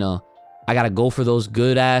gotta, you know, I gotta go for those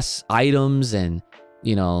good ass items, and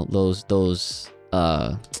you know, those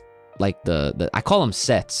like the I call them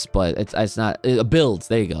sets, but it's not builds.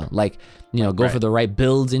 There you go. Like, you know, go for the right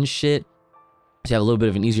builds and shit. So you have a little bit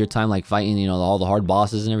of an easier time like fighting, you know, all the hard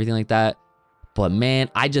bosses and everything like that. But man,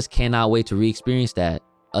 I just cannot wait to re-experience that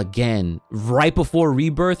again right before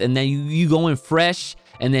Rebirth, and then you go in fresh,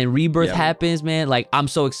 and then Rebirth happens, man. Like, I'm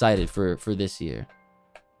so excited for this year.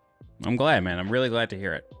 I'm glad, man. I'm really glad to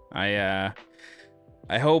hear it.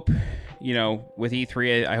 I hope, you know, with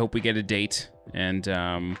E3, I hope we get a date, and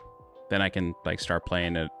then I can like start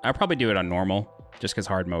playing it. I'll probably do it on normal, just because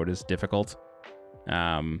hard mode is difficult.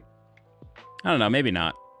 I don't know, maybe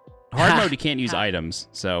not. Hard mode, you can't use items,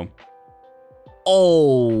 so.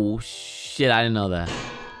 Oh shit! I didn't know that.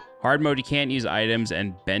 Hard mode, you can't use items,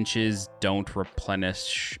 and benches don't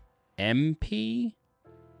replenish MP.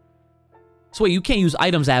 So wait, you can't use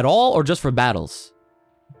items at all, or just for battles?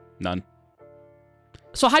 None.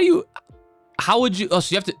 So how would you? Oh,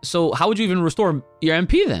 so you have to. So how would you even restore your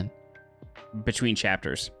MP then? Between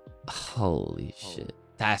chapters. Holy shit!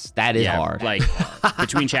 That is hard. Like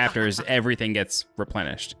between chapters, everything gets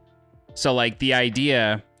replenished. So like the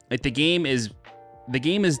idea, like the game is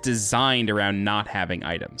designed around not having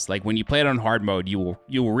items. Like when you play it on hard mode, you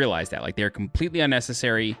will realize that like they're completely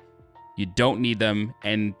unnecessary. You don't need them,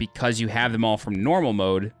 and because you have them all from normal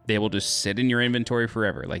mode, they will just sit in your inventory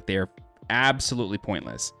forever. Like they're absolutely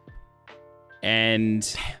pointless.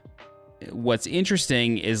 And what's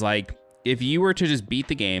interesting is like if you were to just beat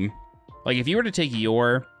the game Like if you were to take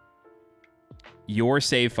your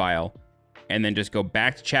save file and then just go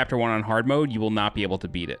back to chapter 1 on hard mode, you will not be able to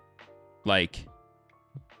beat it. Like,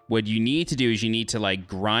 what you need to do is you need to like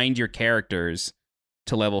grind your characters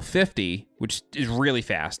to level 50, which is really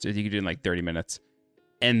fast. You can do it in like 30 minutes,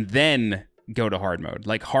 and then go to hard mode.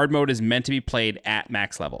 Like hard mode is meant to be played at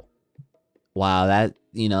max level. Wow, that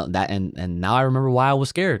and now I remember why I was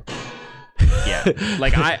scared. Yeah,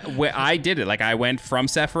 like I did it. Like I went from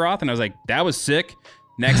Sephiroth and I was like, that was sick.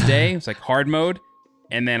 Next day, it's like hard mode,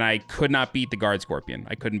 and then I could not beat the guard scorpion.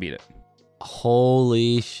 I couldn't beat it.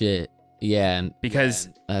 Holy shit! Yeah, because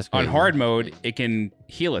that's on crazy. hard mode it can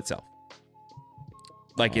heal itself.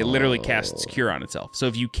 Like it literally casts cure on itself. So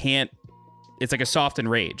if you can't, it's like a soft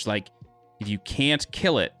enrage. Like if you can't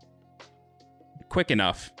kill it quick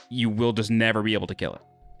enough, you will just never be able to kill it.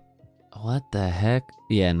 What the heck?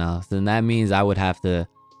 Yeah, no. Then that means I'd have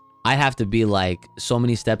to be like so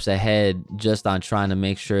many steps ahead just on trying to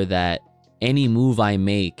make sure that any move I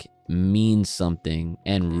make means something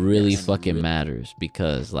and really fucking matters,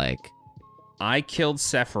 because like I killed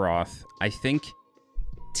Sephiroth. I think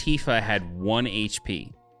Tifa had 1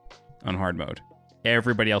 HP on hard mode.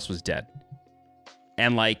 Everybody else was dead.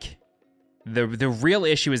 And like the real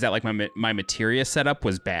issue is that like my materia setup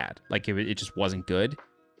was bad. Like it just wasn't good.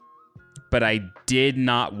 But I did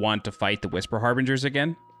not want to fight the Whisper Harbingers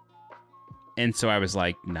again. And so I was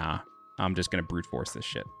like, nah, I'm just going to brute force this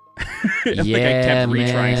shit. Like I kept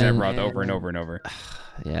retrying Sephiroth over and over and over.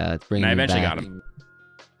 Yeah, it's bringing and I me eventually back. got him.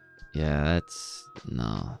 Yeah, that's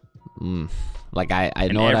no. Like I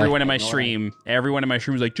and know everyone in my stream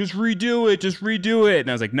was like, just redo it. And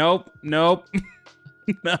I was like, nope. No,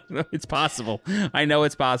 it's possible. I know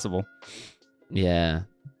it's possible. Yeah.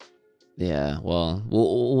 Well,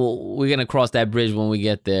 we're gonna cross that bridge when we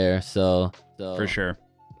get there. So for sure.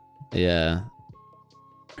 Yeah.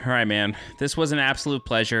 All right, man. This was an absolute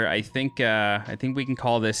pleasure. I think we can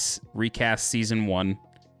call this Recast Season 1.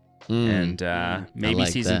 And maybe like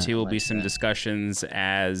Season that. 2 will be some discussions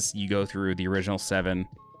as you go through the original 7.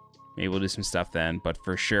 Maybe we'll do some stuff then. But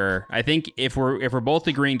for sure, I think if we're both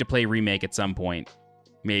agreeing to play Remake at some point,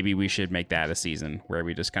 maybe we should make that a season where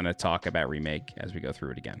we just kind of talk about Remake as we go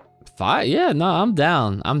through it again. Yeah, no, I'm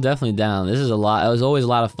down. I'm definitely down. This is a lot. It was always a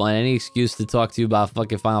lot of fun. Any excuse to talk to you about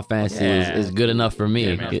fucking Final Fantasy is good enough for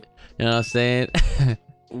me. Yeah, you know what I'm saying?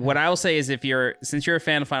 What I will say is since you're a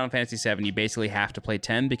fan of Final Fantasy VII, you basically have to play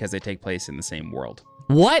 10 because they take place in the same world.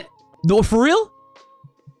 What? No, for real?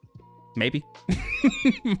 Maybe.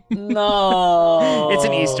 No. It's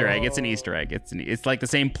an Easter egg. It's like the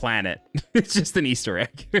same planet. It's just an Easter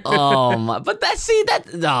egg. Oh my! But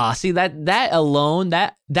that alone,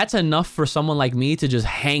 that's enough for someone like me to just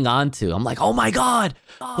hang on to. I'm like, oh my god,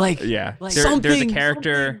 like yeah. like There's a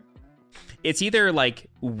character. It's either like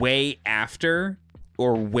way after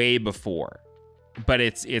or way before, but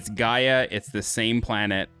it's Gaia. It's the same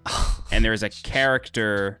planet, and there's a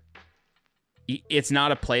character. It's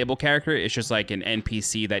not a playable character. It's just like an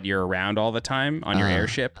NPC that you're around all the time on your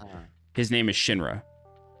airship. His name is Shinra.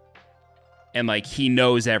 And like he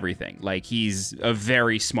knows everything. Like he's a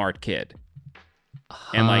very smart kid.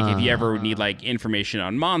 And like if you ever need like information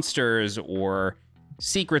on monsters or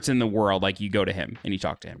secrets in the world, like you go to him and you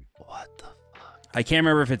talk to him. What the fuck? I can't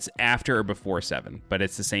remember if it's after or before 7, but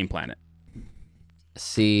it's the same planet.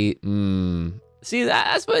 See,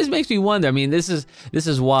 that's what makes me wonder. I mean, this is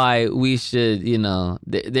why we should,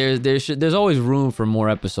 there's always room for more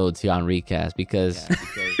episodes here on Recast because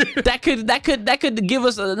that could give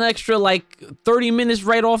us an extra like 30 minutes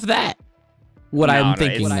right off that. I'm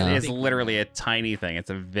thinking now. It's literally a tiny thing. It's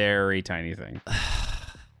a very tiny thing.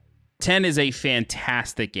 10 is a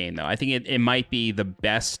fantastic game, though. I think it might be the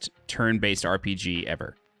best turn-based RPG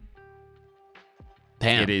ever.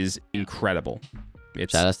 Damn. It is incredible.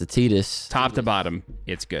 Shout out to Titus. Top to bottom,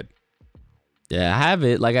 it's good. Yeah, I have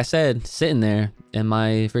it, like I said, sitting there in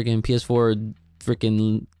my freaking PS4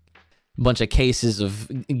 freaking bunch of cases of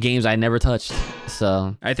games I never touched.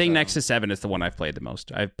 So I think next to 7 is the one I've played the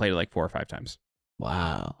most. I've played it like 4 or 5 times.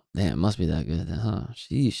 Wow. Damn, it must be that good then, huh?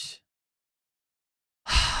 Sheesh.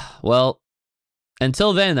 Well,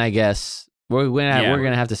 until then, I guess we're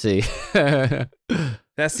gonna have to see.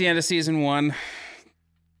 That's the end of Season 1.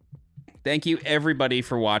 Thank you, everybody,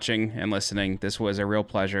 for watching and listening. This was a real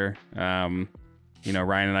pleasure. Ryan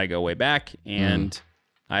and I go way back, and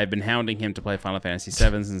I've been hounding him to play Final Fantasy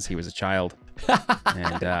VII since he was a child,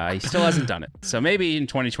 and he still hasn't done it. So maybe in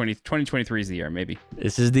 2023 is the year, maybe.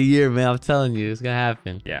 This is the year, man. I'm telling you, it's going to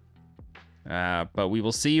happen. Yeah. But we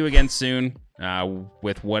will see you again soon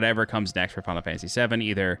with whatever comes next for Final Fantasy VII,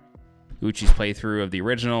 either Uchi's playthrough of the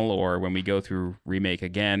original, or when we go through Remake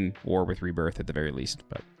again, or with Rebirth at the very least.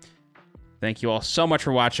 But thank you all so much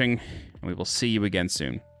for watching, and we will see you again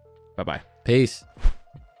soon. Bye-bye. Peace.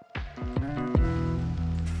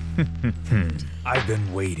 I've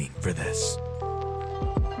been waiting for this.